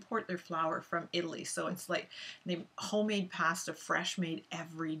actually import their flour from Italy. So it's like homemade pasta, fresh made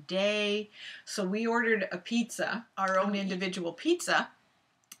every day. So we ordered a pizza, our own individual pizza.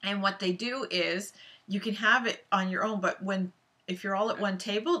 And what they do is you can have it on your own. But if you're all at one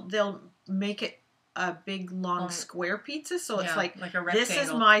table, they'll make it a big, long square pizza. So it's like a rectangle. This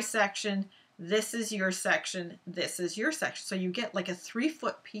is my section. This is your section. This is your section. So you get like a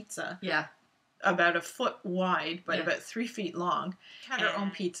 3-foot pizza. Yeah. about a foot wide, but about 3 feet long. Had our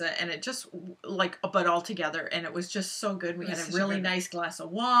own pizza, and it just but all together, and it was just so good. We had a really nice glass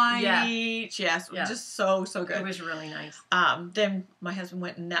of wine each. Yes, just so good. It was really nice. Then my husband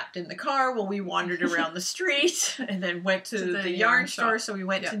went and napped in the car while we wandered around the street, and then went to the yarn store. So we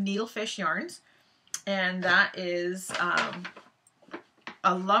went to Needlefish Yarns, and that is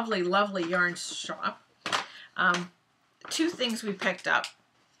a lovely, lovely yarn shop. 2 things we picked up.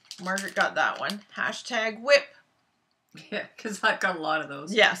 Margaret got that one. #whip. Yeah, because I've got a lot of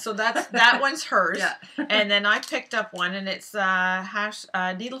those. Yeah, so that one's hers. Yeah. And then I picked up one, and it's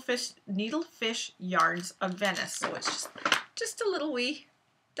Needlefish Yarns of Venice. So it's just a little wee.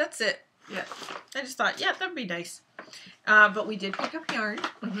 That's it. Yeah. I just thought, that'd be nice. But we did pick up yarn.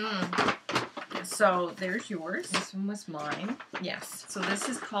 Mm-hmm. So there's yours. This one was mine. Yes. So this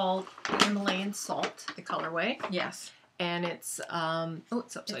is called Himalayan Salt, the colorway. Yes. And it's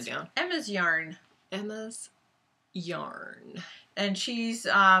it's upside down. Emma's yarn. Emma's yarn. And she's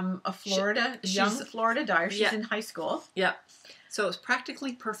a young Florida dyer. She's in high school. Yeah. So it's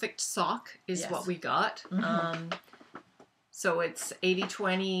practically perfect sock is what we got. Mm-hmm. So it's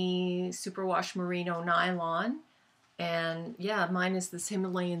 80/20 superwash merino nylon. And mine is this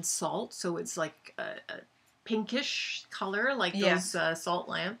Himalayan salt. So it's like a pinkish color, like those salt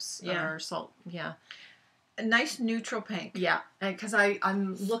lamps. Or salt, a nice neutral pink. Yeah, because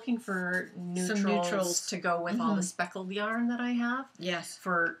I'm looking for neutrals to go with all the speckled yarn that I have. Yes.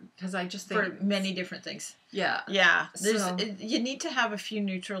 Because I just think... For many different things. Yeah. Yeah. You need to have a few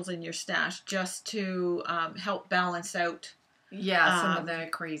neutrals in your stash just to help balance out... Yeah, some of the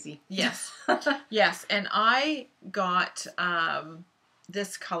crazy. Yes. Yes, and I got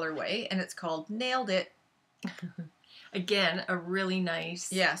this colorway, and it's called Nailed It. Again, a really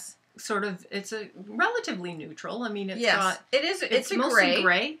nice... Yes. Sort of, it's a relatively neutral. I mean, it's it's mostly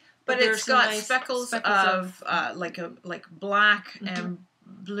gray, but it's got nice speckles of like black and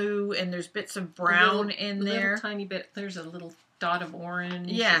blue, and there's bits of brown in there. Little tiny bit. There's a little dot of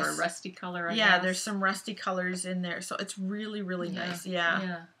orange or a rusty color. I guess. There's There's some rusty colors in there, so it's really, really nice.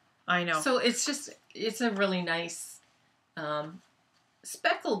 Yeah, I know. So it's a really nice.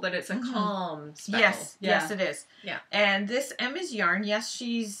 Speckle, but it's a calm speckle. Yes, it is. Yeah. And this Emma's yarn, yes,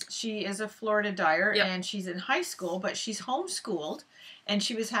 she is a Florida dyer, and she's in high school, but she's homeschooled, and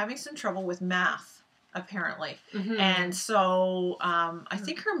she was having some trouble with math, apparently. Mm-hmm. And so I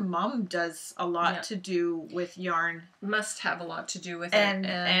think her mom does a lot to do with yarn. Must have a lot to do with it.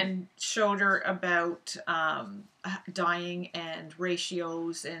 And showed her about dyeing and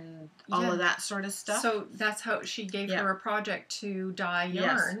ratios and all of that sort of stuff. So that's how she gave her a project to dye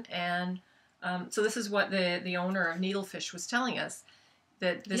yarn. And so this is what the owner of Needlefish was telling us,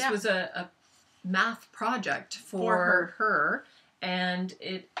 that this was a math project for her, and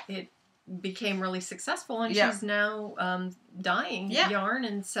it became really successful, and she's now dyeing yarn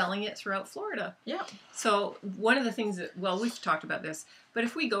and selling it throughout Florida. Yeah. So one of the things that, we've talked about this, but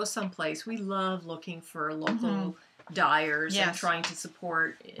if we go someplace, we love looking for local dyers and trying to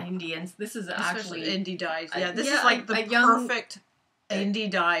support Indians. This is especially indie dyes. This is like the perfect indie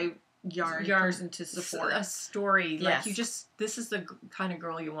dye yarn person to support. A story. Like this is the kind of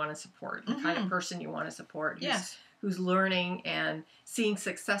girl you want to support, the kind of person you want to support. Who's learning and seeing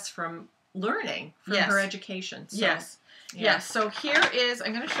success from learning from her education. So, yes. So here is,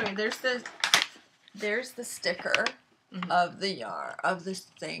 I'm going to show you. There's the sticker of the yarn of this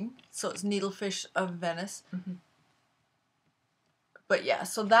thing. So it's Needlefish of Venice. Mm-hmm. But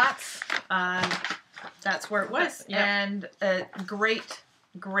so that's where it was, and great.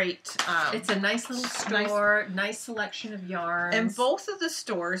 It's a nice little store, nice selection of yarns. And both of the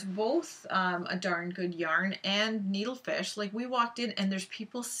stores, A Darn Good Yarn and Needlefish, like we walked in and there's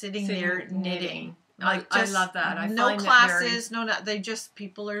people sitting there knitting. Like I love that. I no find classes, they just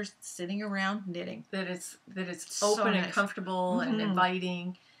people are sitting around knitting. That it's open and comfortable and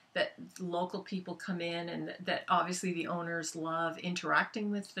inviting. That local people come in, and that obviously the owners love interacting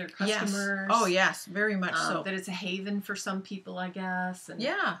with their customers. Yes. Oh, yes, very much so. That it's a haven for some people, I guess. And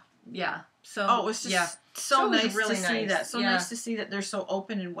yeah. So it was just so nice to see that. So nice to see that they're so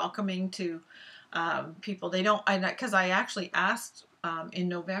open and welcoming to people. They don't, because I actually asked in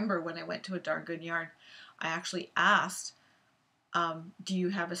November when I went to A Darn Good Yarn, I actually asked, do you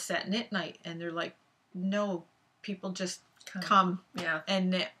have a set knit night? And they're like, no, people just come and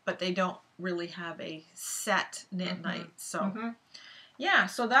knit, but they don't really have a set knit night. So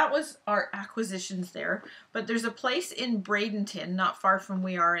so that was our acquisitions there. But there's a place in Bradenton, not far from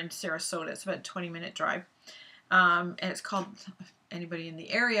we are in Sarasota. It's about a 20-minute drive, and it's called anybody in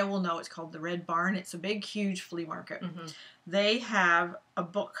the area will know, it's called the Red Barn. It's a big, huge flea market. Mm-hmm. They have a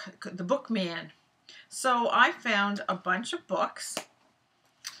book, the Bookman. So I found a bunch of books,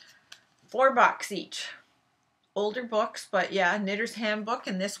 $4 each. Older books, but yeah, Knitter's Handbook,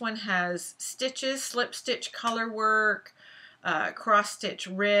 and this one has stitches, slip stitch color work, cross stitch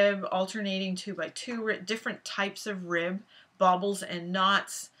rib, alternating 2x2, different types of rib, bobbles and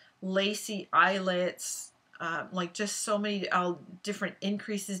knots, lacy eyelets, like just so many different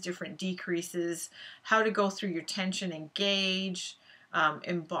increases, different decreases, how to go through your tension and gauge,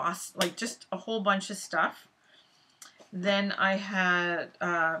 emboss, like just a whole bunch of stuff. Then I had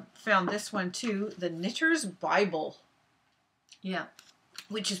found this one too, the Knitter's Bible. Yeah.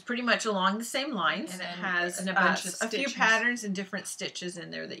 Which is pretty much along the same lines. And it has a bunch of a few patterns and different stitches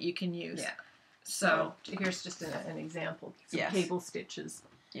in there that you can use. Yeah. So here's just an example. Some cable stitches.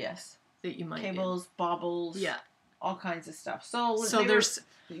 Yes. That you might cables, bobbles. Yeah. All kinds of stuff. So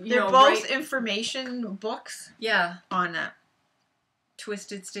they're both information books. Yeah. On that.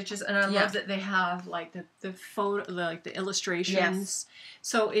 Twisted stitches, and I love that they have like the photo, like the illustrations. Yes.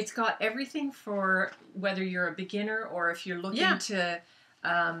 So it's got everything for whether you're a beginner or if you're looking to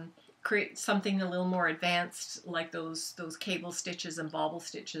create something a little more advanced, like those cable stitches and bobble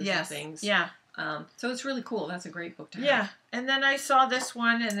stitches and things. Yeah. So it's really cool. That's a great book to have. Yeah. And then I saw this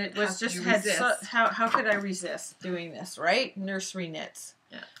one, and it was how could I resist doing this, right? Nursery knits.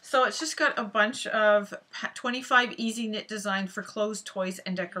 Yeah. So it's just got a bunch of 25 easy knit design for clothes, toys,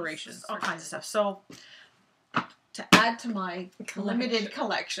 and decorations. All kinds of stuff. So to add to my limited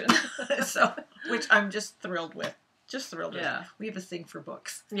collection, which I'm just thrilled with. Just thrilled with. We have a thing for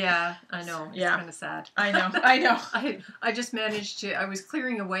books. Yeah, I know. It's kind of sad. I know. I just managed to, I was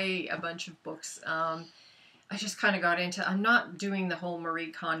clearing away a bunch of books. I just kind of got into, I'm not doing the whole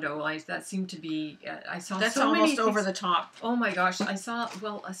Marie Kondo. That seemed to be, I saw that's so many almost over the top. Oh my gosh. I saw,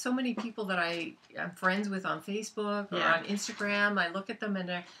 so many people that I'm friends with on Facebook or on Instagram. I look at them and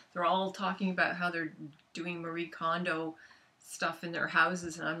they're all talking about how they're doing Marie Kondo stuff in their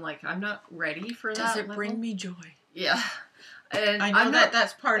houses. And I'm like, I'm not ready for that. Does it bring me joy? Yeah. And I know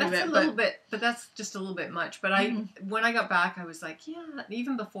that's part of it. That's a little bit, but that's just a little bit much. But when I got back, I was like,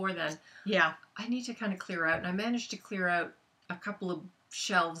 even before then, I need to kind of clear out. And I managed to clear out a couple of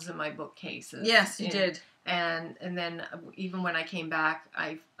shelves in my bookcases. Yes, you did. And then even when I came back,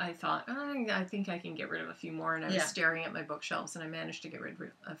 I thought, I think I can get rid of a few more. And I was staring at my bookshelves, and I managed to get rid of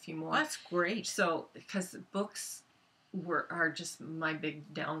a few more. That's great. So, because books are just my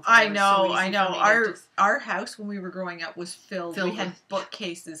big downfall. I know. Our house when we were growing up was filled. We had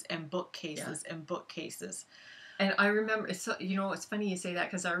bookcases and bookcases and bookcases. And I remember, it's funny you say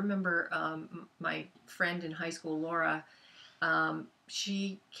that, because I remember my friend in high school, Laura,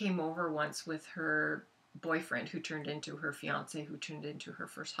 she came over once with her boyfriend who turned into her fiance, who turned into her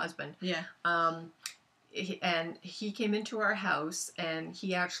first husband. Yeah. And he came into our house, and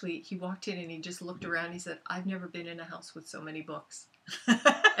he walked in and he just looked around. He said, "I've never been in a house with so many books."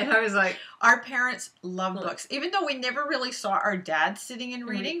 And I was like, our parents loved books. Even though we never really saw our dad sitting and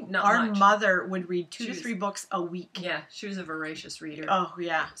reading, our mother would read 2 to 3 books a week. Yeah, she was a voracious reader. Oh,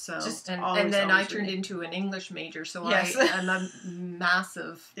 yeah. So, and then I turned into an English major, so I'm a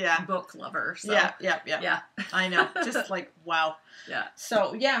massive book lover. So. Yeah. I know. Just like, wow. Yeah.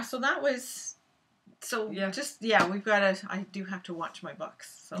 So that was... So we've got to. I do have to watch my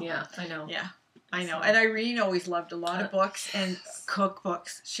books. So yeah, I know. Yeah, I know. And Irene always loved a lot of books and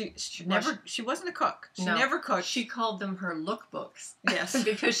cookbooks. She wasn't a cook. She never cooked. She called them her lookbooks. Yes,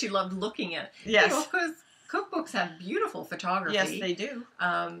 because she loved looking at. Yes, because cookbooks have beautiful photography. Yes, they do.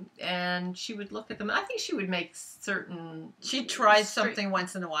 And she would look at them. I think she would make certain. She tried something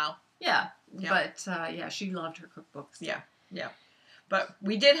once in a while. Yeah. But she loved her cookbooks. Yeah. But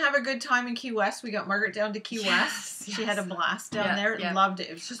we did have a good time in Key West. We got Margaret down to Key West. She had a blast down there. Loved it.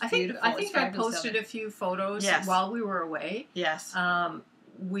 It was just beautiful. I think I posted a few photos while we were away. Yes.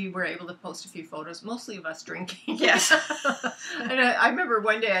 We were able to post a few photos, mostly of us drinking. Yes. And I remember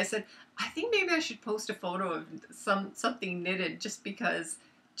one day I said, I think maybe I should post a photo of something knitted just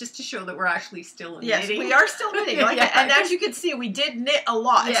to show that we're actually still knitting. Yes, we are still knitting. And as you can see, we did knit a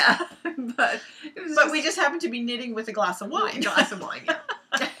lot. Yeah, but we just happened to be knitting with a glass of wine. Or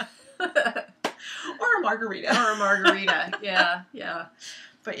a margarita. Yeah.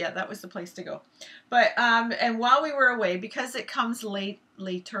 But that was the place to go. But and while we were away, because it comes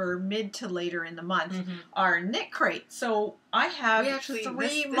mid to later in the month, our knit crate. So I have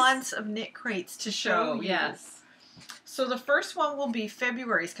 3 months of knit crates to show you. Yes. So the first one will be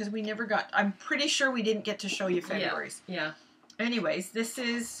February's, because we never got... I'm pretty sure we didn't get to show you February's. Yeah. Anyways, this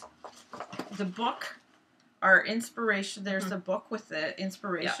is the book our inspiration. There's the book with the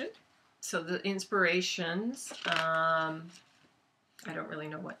inspiration. Yeah. So the inspirations, I don't really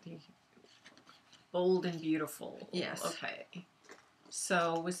know what the bold and beautiful. Yes. Okay.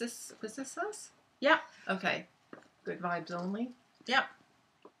 So was this us? Yeah. Okay. Good vibes only. Yep.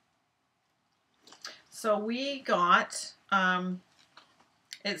 So we got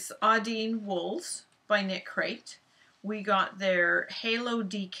it's Audine Wools by Knit Crate. We got their Halo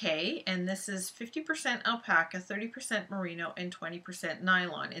DK, and this is 50% alpaca, 30% merino, and 20%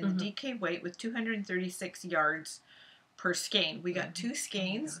 nylon. And the DK weight with 236 yards per skein. We got 2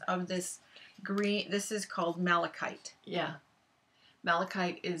 skeins of this green. This is called malachite. Yeah.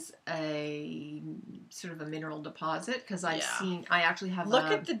 Malachite is a sort of a mineral deposit because I actually have Look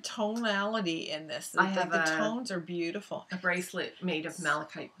at the tonality in this. I have the tones are beautiful. A bracelet made of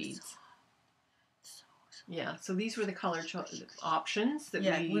malachite beads. Yeah, so these were the color options that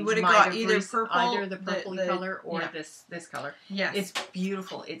we would have got either purple, either the purpley color or this color. Yes, it's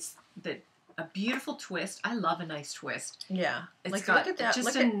beautiful. It's a beautiful twist. I love a nice twist. Yeah, it's got look at that.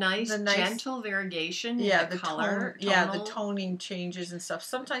 Just a nice gentle variegation. Yeah, in the color. The toning changes and stuff.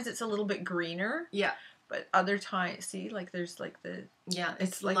 Sometimes it's a little bit greener. Yeah. But other times, see, like there's like the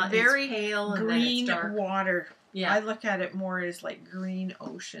it's like very pale green and then it's dark. Water. Yeah, I look at it more as like green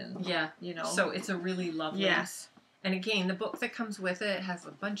ocean. Yeah, you know. So it's a really lovely. Yes. And again, the book that comes with it has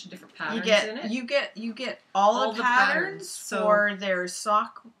a bunch of different patterns in it. You get all the patterns for their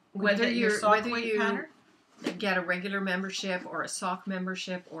sock. Whether you pattern. Get a regular membership or a sock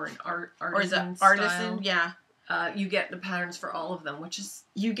membership or an artisan yeah. You get the patterns for all of them, which is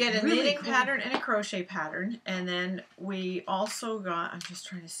you get a really knitting cool. pattern and a crochet pattern, and then we also got. I'm just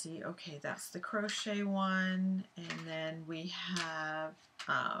trying to see. Okay, that's the crochet one, and then we have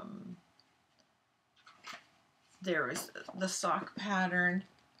there is the sock pattern.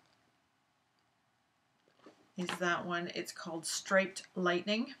 Is that one? It's called Striped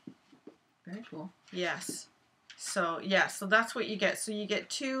Lightning. Very cool. Yes. So so that's what you get. So you get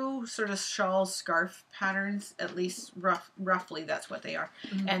 2 sort of shawl scarf patterns, at least roughly that's what they are,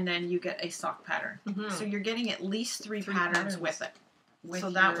 and then you get a sock pattern. So you're getting at least 3 patterns with it. So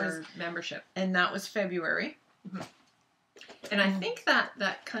that was membership, and that was February. And I think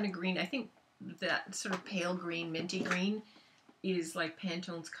that kind of green, I think that sort of pale green, minty green, is like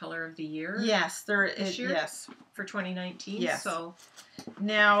Pantone's color of the year. Yes, this year. Yes, for 2019. Yes. So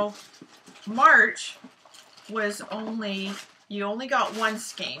now March was you only got 1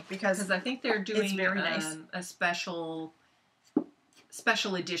 skein because I think they're doing it's very nice. A special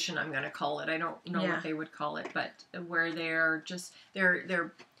edition, I'm going to call it. I don't know what they would call it, but where they're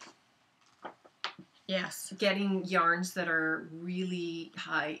yes, getting yarns that are really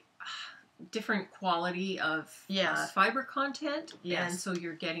high, different quality of fiber content. Yes. And so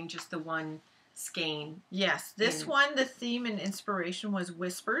you're getting just the 1 skein. Yes, this one, the theme and inspiration was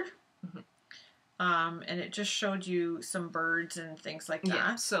Whispered. And it just showed you some birds and things like that.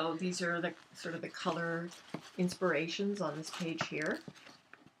 Yeah, so these are the sort of the color inspirations on this page here.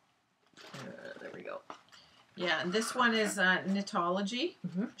 There we go. Yeah, and this one is Knitology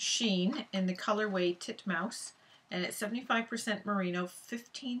Sheen in the colorway Titmouse, and it's 75% merino,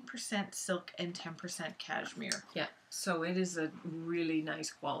 15% silk, and 10% cashmere. Yeah, so it is a really nice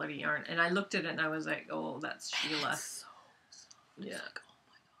quality yarn, and I looked at it and I was like, oh, that's Sheila. Yeah.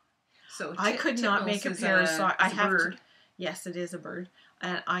 So I could not make a pair of socks. I have to. Yes, it is a bird,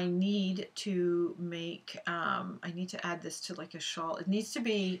 and I need to make. I need to add this to like a shawl. It needs to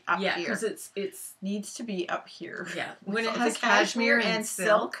be up here. Yeah, because it's needs to be up here. Yeah, when it has cashmere and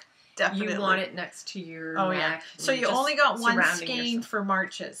silk, definitely you want it next to your. neck. So you only got 1 skein for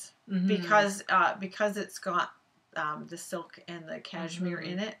Marches because it's got the silk and the cashmere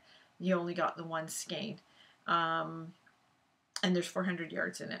in it. You only got the 1 skein, and there's 400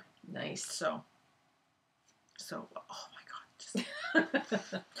 yards in it. Nice. So oh my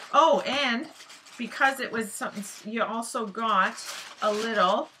god. Oh, and because it was something, you also got a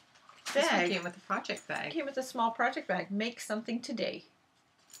little bag. This came with a project bag. It came with a small project bag. Make something today.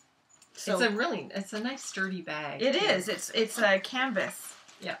 So it's a nice sturdy bag. It is. It's a canvas.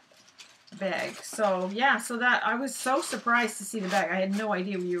 Yeah. Bag. So so that I was so surprised to see the bag. I had no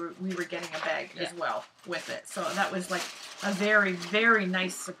idea we were getting a bag as well with it. So that was like a very, very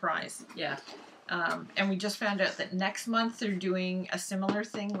nice surprise. Yeah. And we just found out that next month they're doing a similar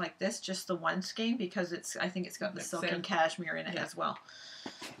thing like this, just the 1 skein, because I think it's got the silk and cashmere in it as well.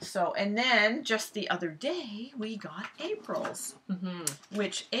 So, and then just the other day we got April's,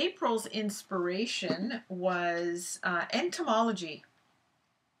 which April's inspiration was entomology.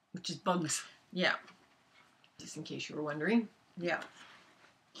 Which is bugs. Yeah. Just in case you were wondering. Yeah.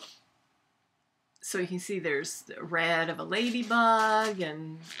 So you can see there's the red of a ladybug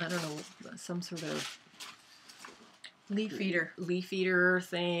and I don't know, some sort of leaf eater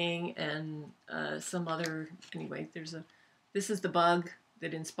thing and some other, anyway, this is the bug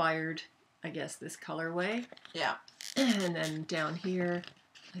that inspired, I guess, this colorway. Yeah. And then down here,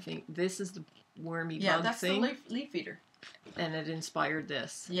 I think this is the wormy bug thing. Yeah, that's the leaf eater. And it inspired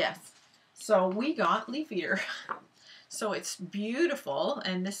this. Yes. So we got leaf eater. So it's beautiful,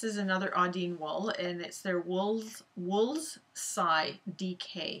 and this is another Audine wool, and it's their Wool's Sigh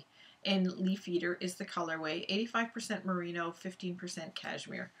DK. And leaf eater is the colorway. 85% merino, 15%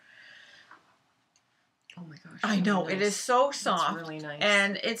 cashmere. Oh my gosh! I know, nice. It is so soft. It's really nice,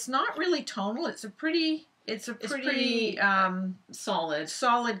 and it's not really tonal. It's a pretty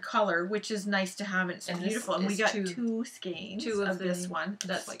solid color, which is nice to have. It's beautiful, and we got two skeins of this one.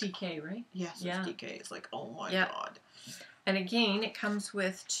 That's like, DK, right? Yes, yeah. DK. It's like, oh my god. And again, it comes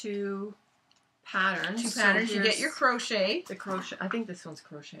with two patterns. You get your crochet. The crochet. I think this one's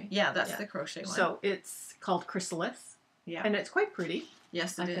crochet. Yeah, that's the crochet one. So it's called Chrysalis. Yeah. And it's quite pretty.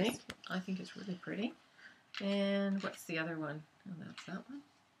 Yes, it is. I think it's really pretty. And what's the other one? Oh, that's that one.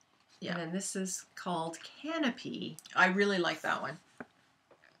 Yeah. And then this is called Canopy. I really like that one.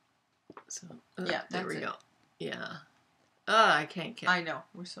 So yeah, there we go. Yeah. I can't get. I know.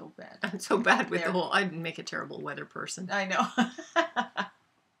 We're so bad. I'm so bad with the whole. I'd make a terrible weather person. I know.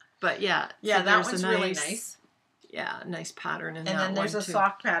 But yeah. Yeah, so that one's really nice. Yeah, nice pattern in and that then there's a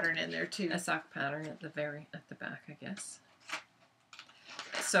sock pattern in there too. A sock pattern at the back, I guess.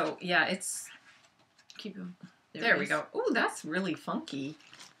 So yeah, it's. Keep going. There we go. Oh, that's really funky.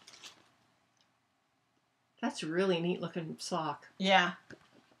 That's a really neat looking sock. Yeah.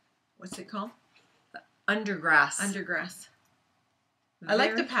 What's it called? Undergrass. I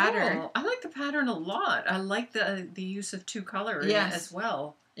like the pattern. Cool. I like the pattern a lot. I like the use of two colors as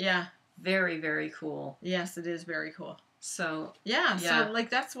well. Yeah. Very, very cool. Yes, it is very cool. So so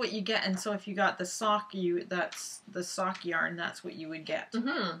like that's what you get, and so if you got the sock, that's the sock yarn. That's what you would get.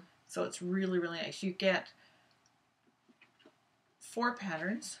 Mm-hmm. So it's really, really nice. You get 4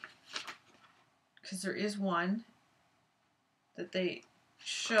 patterns because there is one that they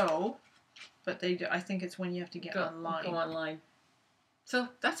show, but I think it's when you have to get online. Go online. So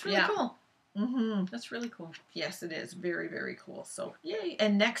that's really cool. Mm-hmm. That's really cool. Yes, it is. Very, very cool. So, yay.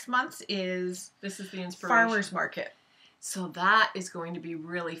 And next month is... This is the inspiration. Farmer's Market. So that is going to be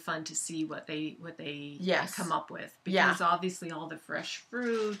really fun to see what they come up with. Because obviously all the fresh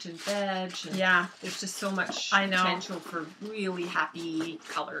fruit and veg. And there's just so much potential for really happy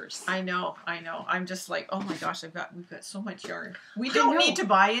colors. I know. I'm just like, oh my gosh, we've got so much yarn. We don't need to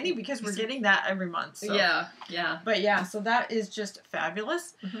buy any because we're getting that every month. So. Yeah. But so that is just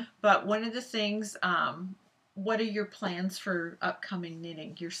fabulous. Mm-hmm. But one of the things, what are your plans for upcoming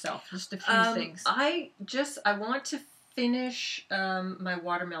knitting yourself? Just a few things. I want to finish my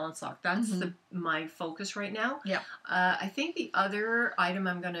watermelon sock. That's my focus right now. Yeah. I think the other item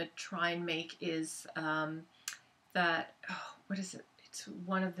I'm going to try and make is that, what is it? It's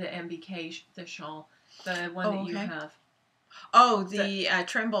one of the MBK, the shawl, the one that you have. Oh, the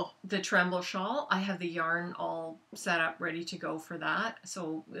Tremble. The Tremble shawl. I have the yarn all set up, ready to go for that.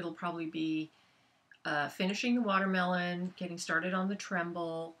 So it'll probably be finishing the watermelon, getting started on the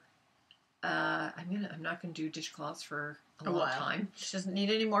Tremble. I'm not gonna do dishcloths for a long time. She doesn't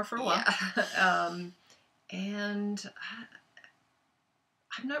need any more for a while. Yeah. And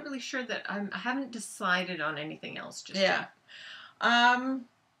I'm not really sure that I haven't decided on anything else just yet.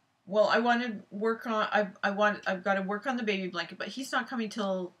 Well, I want to work on. I've got to work on the baby blanket, but he's not coming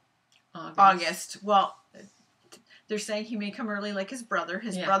till August. Well, they're saying he may come early, like his brother.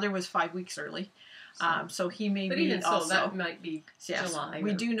 His brother was 5 weeks early. So he may be even also. So that might be July.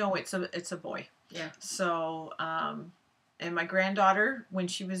 We do know it's a boy. Yeah. So and my granddaughter, when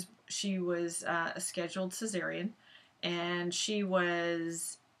she was a scheduled cesarean, and she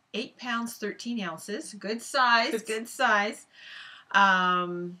was 8 pounds 13 ounces, good size.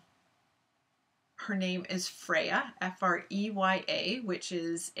 Her name is Freya, Freya, which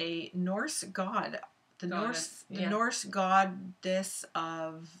is a Norse god, the Norse goddess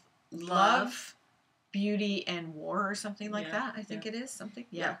of love, beauty, and war, or something like that. I think it is something.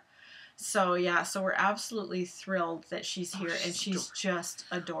 Yeah. So we're absolutely thrilled that she's here, and she's just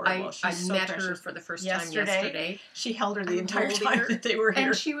adorable. I met her for the first time yesterday. She held her the entire time that they were here,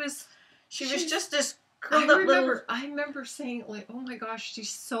 and she was just this. I remember saying, like, oh my gosh,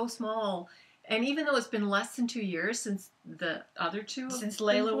 she's so small. And even though it's been less than 2 years since the other two, since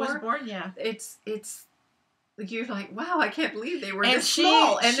Layla was born, it's you're like, wow, I can't believe they were this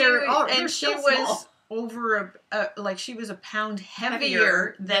small, and they're still small. over like she was a pound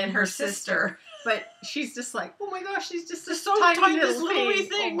heavier than her sister. But she's just like, oh my gosh, she's just this so tiny little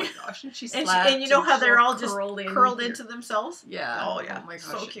thing. Oh my gosh, and she's and you know how they're all just curled in into themselves? Yeah. Oh yeah. Oh my gosh,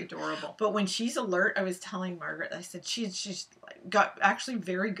 so cute. Adorable. But when she's alert, I was telling Margaret, I said she's like got actually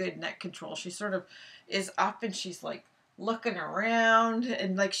very good neck control. She sort of is up and she's like looking around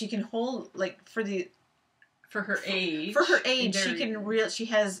and like she can hold like for her age she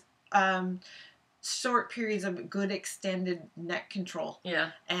has short periods of good extended neck control. Yeah.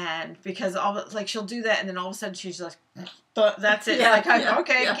 And because like she'll do that and then all of a sudden she's like, that's it. Yeah, I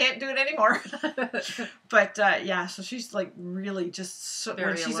can't do it anymore. But so she's like really just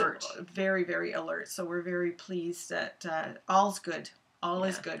very alert. Very, very alert. So we're very pleased that all's good. All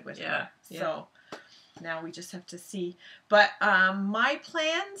is good with her. Yeah. So now we just have to see. But my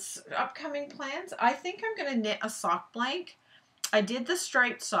upcoming plans, I think I'm going to knit a sock blank. I did the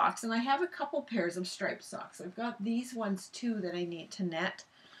striped socks, and I have a couple pairs of striped socks. I've got these ones, too, that I need to knit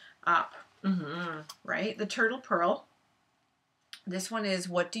up. Mm-hmm. Right? The Turtle Pearl. This one is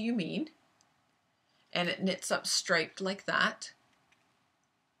What Do You Mean? And it knits up striped like that.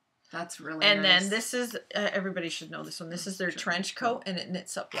 That's really and nice. Then this is, everybody should know this one. This is their trench coat, and it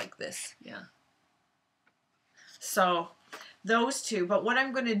knits up like this. Yeah. So, those two. But what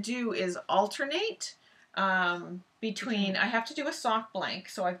I'm going to do is alternate between, I have to do a sock blank,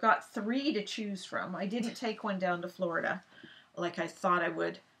 so I've got 3 to choose from. I didn't take one down to Florida like I thought I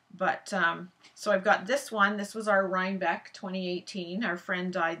would, but so I've got this one. This was our Rhinebeck 2018. Our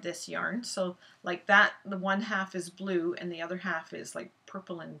friend dyed this yarn, so like that, the one half is blue and the other half is like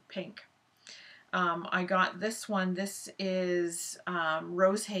purple and pink. I got this one. This is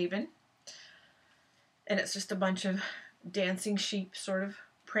Rosehaven, and it's just a bunch of dancing sheep, sort of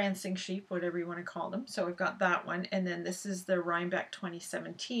prancing sheep, whatever you want to call them. So I've got that one. And then this is the Rhinebeck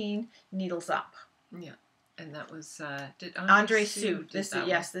 2017 Needles Up. Yeah. And that was, did Andre Sue. This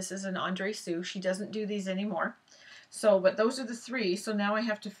is an Andre Sue. She doesn't do these anymore. So, but those are the 3. So now I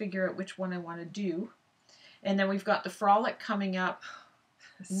have to figure out which one I want to do. And then we've got the Frolic coming up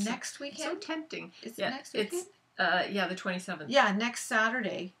next weekend. So tempting. Is it next weekend? It's, the 27th. Yeah, next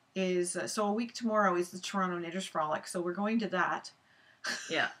Saturday is, so a week tomorrow is the Toronto Knitters Frolic. So we're going to that.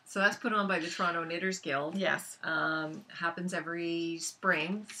 Yeah, so that's put on by the Toronto Knitters Guild. Yes. Happens every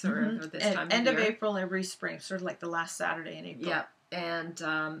spring, sort of, or this time of end year. End of April every spring, sort of like the last Saturday in April. Yeah, and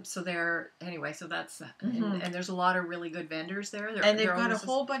so that's, and there's a lot of really good vendors there. And they've got a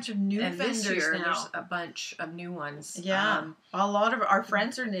whole bunch of new vendors this year, now. There's a bunch of new ones. Yeah, a lot of our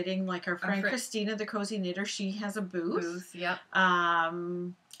friends are knitting, like our friend Christina, the Cozy Knitter, she has a booth. Yep.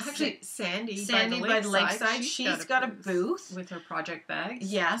 Actually, Sandy by the Lakeside, she's got a booth with her project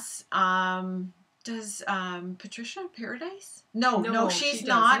bags. Yes. Does Patricia Paradise? No, she's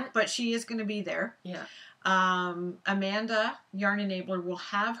not, but she is going to be there. Yeah. Amanda, Yarn Enabler, will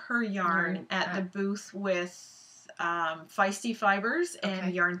have her yarn at the booth with Feisty Fibers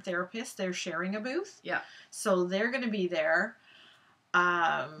and Yarn Therapist. They're sharing a booth. Yeah. So they're going to be there.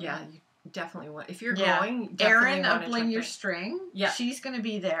 You definitely want, if you're going, Erin of Bling Your String. Yeah. She's going to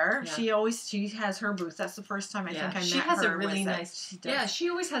be there. Yeah. She has her booth. That's the first time I think I met her. She has a really nice,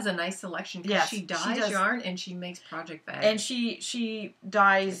 she always has a nice selection. Yes, she dyes yarn and she makes project bags. And she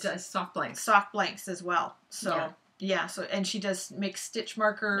dyes sock blanks. Sock blanks as well. So and she does make stitch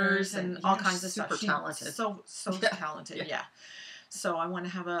markers and all kinds of stuff. Super talented. So talented. Yeah. So I want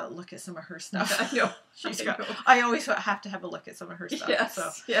to have a look at some of her stuff. I know. I always have to have a look at some of her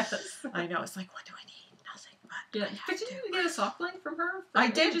stuff. Yes. I know. It's like, what do I need? Nothing. But didn't you get a sock blank from her? I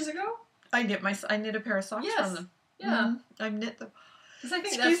did ages ago. I knit a pair of socks from them. Yeah. Mm-hmm. I knit them. I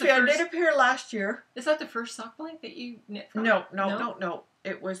think I knit a pair last year. Is that the first sock blank that you knit from? No.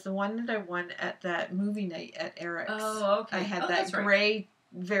 It was the one that I won at that movie night at Eric's. Oh, okay. I had that gray,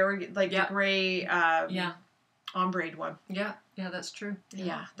 very the gray. Ombre one. Yeah, that's true.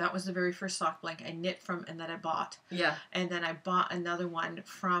 Yeah, that was the very first sock blank I knit from and that I bought. Yeah. And then I bought another one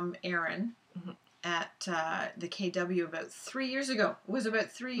from Erin at the KW about 3 years ago. It was about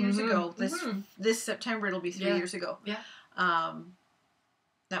 3 years ago. This September it'll be 3 years ago. Yeah.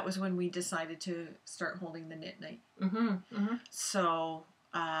 That was when we decided to start holding the knit night. So,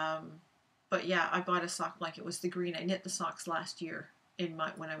 but yeah, I bought a sock blanket. It was the green. I knit the socks last year.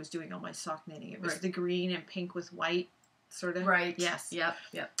 When I was doing all my sock knitting, it was the green and pink with white, sort of. Right. Yes. Yep.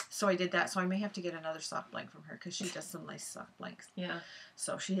 So I did that. So I may have to get another sock blank from her because she does some nice sock blanks. Yeah.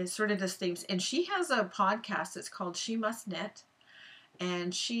 So she has sort of does themes, and she has a podcast that's called She Must Knit,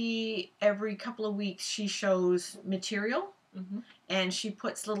 and she every couple of weeks she shows material, and she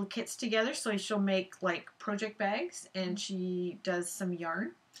puts little kits together. So she'll make like project bags, and she does some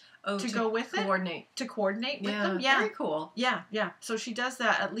yarn. to go with it. To coordinate with them. Yeah. Very cool. Yeah, yeah. So she does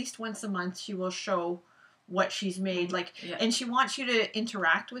that at least once a month. She will show what she's made, and she wants you to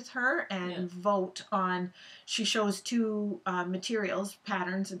interact with her and vote on. She shows 2 materials,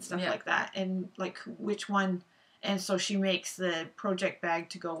 patterns, and stuff like that, and like which one. And so she makes the project bag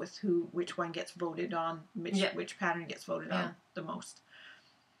to go with which one gets voted on, which pattern gets voted on the most.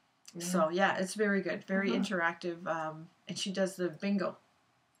 Yeah. So yeah, it's very good, very interactive, and she does the bingo.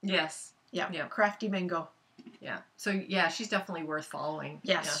 Yes. Yeah. Crafty bingo. Yeah. So yeah, she's definitely worth following.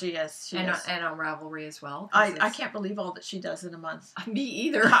 Yes, she is. She is. And on Ravelry as well. I can't believe all that she does in a month. Me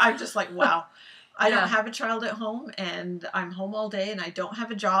either. I'm just like, wow. I don't have a child at home, and I'm home all day, and I don't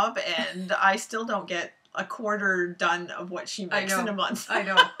have a job, and I still don't get a quarter done of what she makes in a month.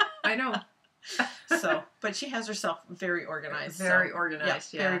 I know. So, but she has herself very organized. Very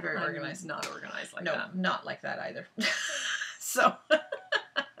organized. Yeah, very organized. I'm not organized like No, that. not like that either. So,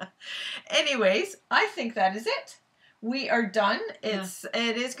 anyways, I think that is it. We are done. It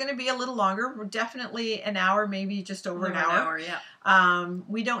is going to be a little longer. We're definitely an hour, maybe just over an hour. Yeah.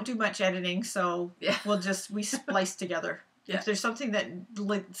 We don't do much editing, so we splice together. Yeah. If there's something that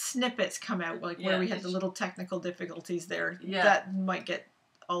like snippets come out, like where we had the little technical difficulties there, that might get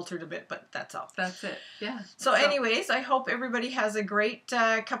altered a bit, but that's all. That's it. Yeah. So anyways, I hope everybody has a great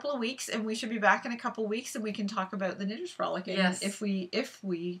couple of weeks, and we should be back in a couple of weeks, and we can talk about the Knitters Frolic. And if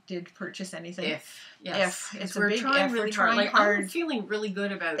we did purchase anything. If it's a big if. We're trying hard. I'm feeling really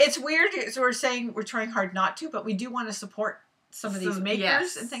good about it. It's weird. So we're saying we're trying hard not to, but we do want to support some of these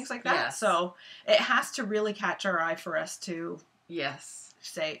makers and things like that. Yes. So it has to really catch our eye for us to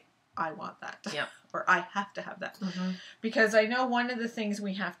say, I want that. Yep. Or I have to have that. Mm-hmm. Because I know one of the things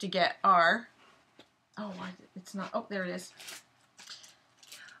we have to get are... it's not... Oh, there it is.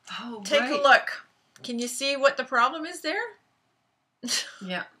 Oh, Take a look. Can you see what the problem is there?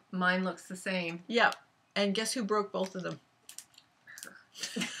 Yeah. Mine looks the same. Yep. And guess who broke both of them?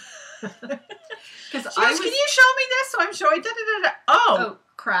 Can you show me this? So I'm showing. Oh,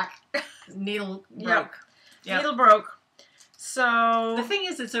 crack. Needle broke. Yep. Needle broke. So the thing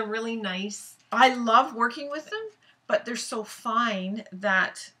is, it's a really nice. I love working with them, but they're so fine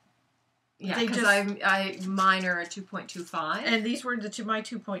that they just. Mine are a 2.25, and these were my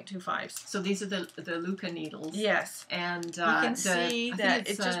 2.25s. So these are the Luca needles. Yes, and you can see that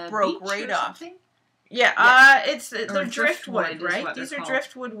it just broke right off. Something? Yeah, they're driftwood, right? These are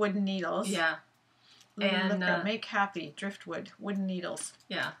driftwood wooden needles. Yeah. And make happy driftwood wooden needles.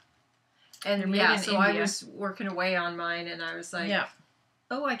 Yeah. And so India. I was working away on mine, and I was like,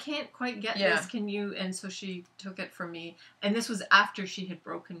 oh, I can't quite get this. Can you? And so she took it from me, and this was after she had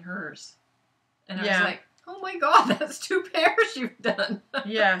broken hers, and I was like, oh my God, that's 2 pairs you've done.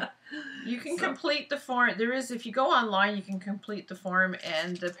 Yeah. You can complete the form. If you go online, you can complete the form,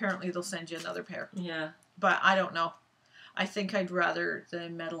 and apparently they'll send you another pair. Yeah. But I don't know. I think I'd rather the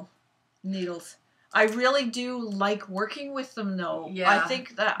metal needles. I really do like working with them, though. Yeah. I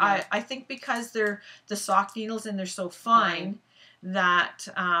think that I think because they're the sock needles and they're so fine that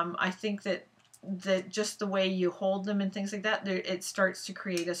I think that just the way you hold them and things like that, it starts to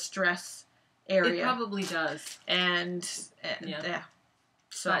create a stress area. It probably does. And yeah.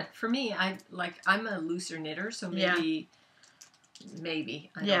 So but for me, I'm a looser knitter, so maybe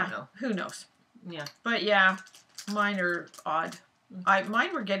I don't know. Who knows? Yeah. But yeah, mine are odd.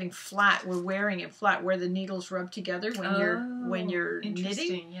 Mine were getting flat. We're wearing it flat where the needles rub together when you're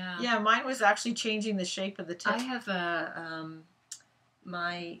knitting. Yeah. Yeah, mine was actually changing the shape of the tip. I have a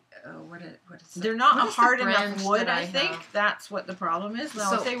what is They're not a hard enough wood. I think that's what the problem is.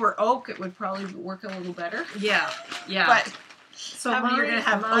 Now, if they were oak, it would probably work a little better. Yeah. But so how many you're gonna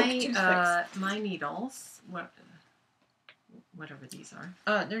have oak toothpicks? My needles. Whatever these are.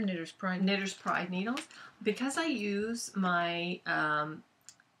 They're Knitter's Pride. Knitter's Pride needles. Because I use my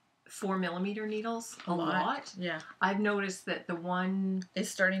 4mm needles a lot. Yeah. I've noticed that the one is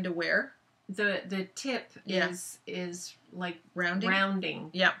starting to wear. The tip is like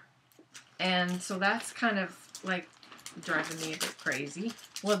rounding. Yeah. And so that's kind of like driving me a bit crazy.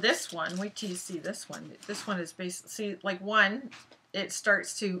 Well, this one, wait till you see this one. This one is basically, it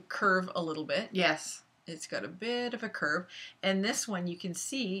starts to curve a little bit. Yes. It's got a bit of a curve, and this one you can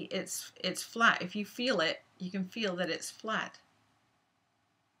see it's flat. If you feel it, you can feel that it's flat.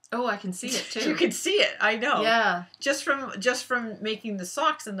 Oh, I can see it too. You can see it. I know. Yeah. Just from making the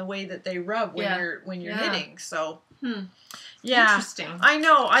socks and the way that they rub when you're knitting. So. Yeah. Interesting. I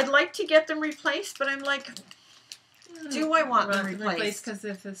know. I'd like to get them replaced, but I'm like, do I want them replaced? Because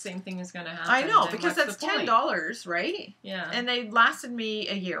if the same thing is going to happen, I know, because that's $10, right? Yeah. And they lasted me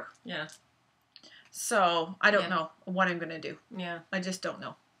a year. Yeah. So, I don't know what I'm going to do. Yeah. I just don't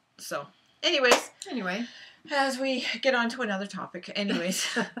know. So, anyways. Anyway. As we get on to another topic,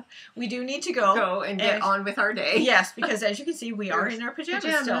 we do need to go and get on with our day. Yes, because as you can see, we are in our pajamas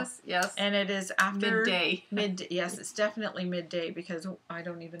still. Yes. And it is after midday. Yes, it's definitely midday because I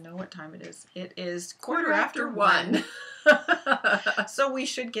don't even know what time it is. It is quarter after 1. So we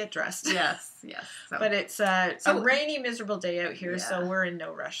should get dressed. Yes. So, but it's a rainy, miserable day out here, so we're in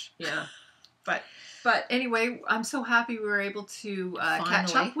no rush. Yeah. But anyway, I'm so happy we were able to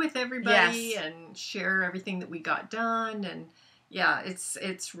catch up with everybody and share everything that we got done. And yeah,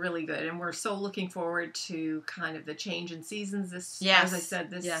 it's really good. And we're so looking forward to kind of the change in seasons. As I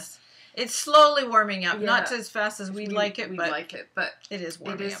said, it's slowly warming up. Not as fast as we'd like it, but it is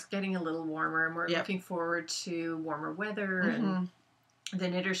warming up. It is getting a little warmer, and we're looking forward to warmer weather. And the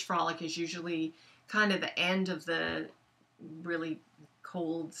Knitters Frolic is usually kind of the end of the really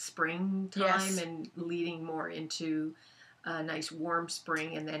cold spring time and leading more into a nice warm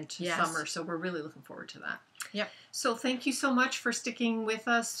spring and then to summer. So we're really looking forward to that. Yep. So thank you so much for sticking with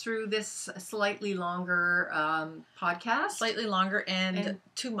us through this slightly longer podcast. Slightly longer and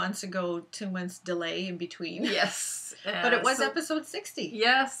 2 months ago, 2 months delay in between. Yes. But it was episode 60.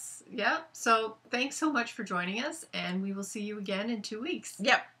 Yes. Yeah. So thanks so much for joining us, and we will see you again in 2 weeks.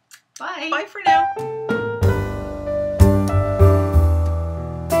 Yep. Bye. Bye for now.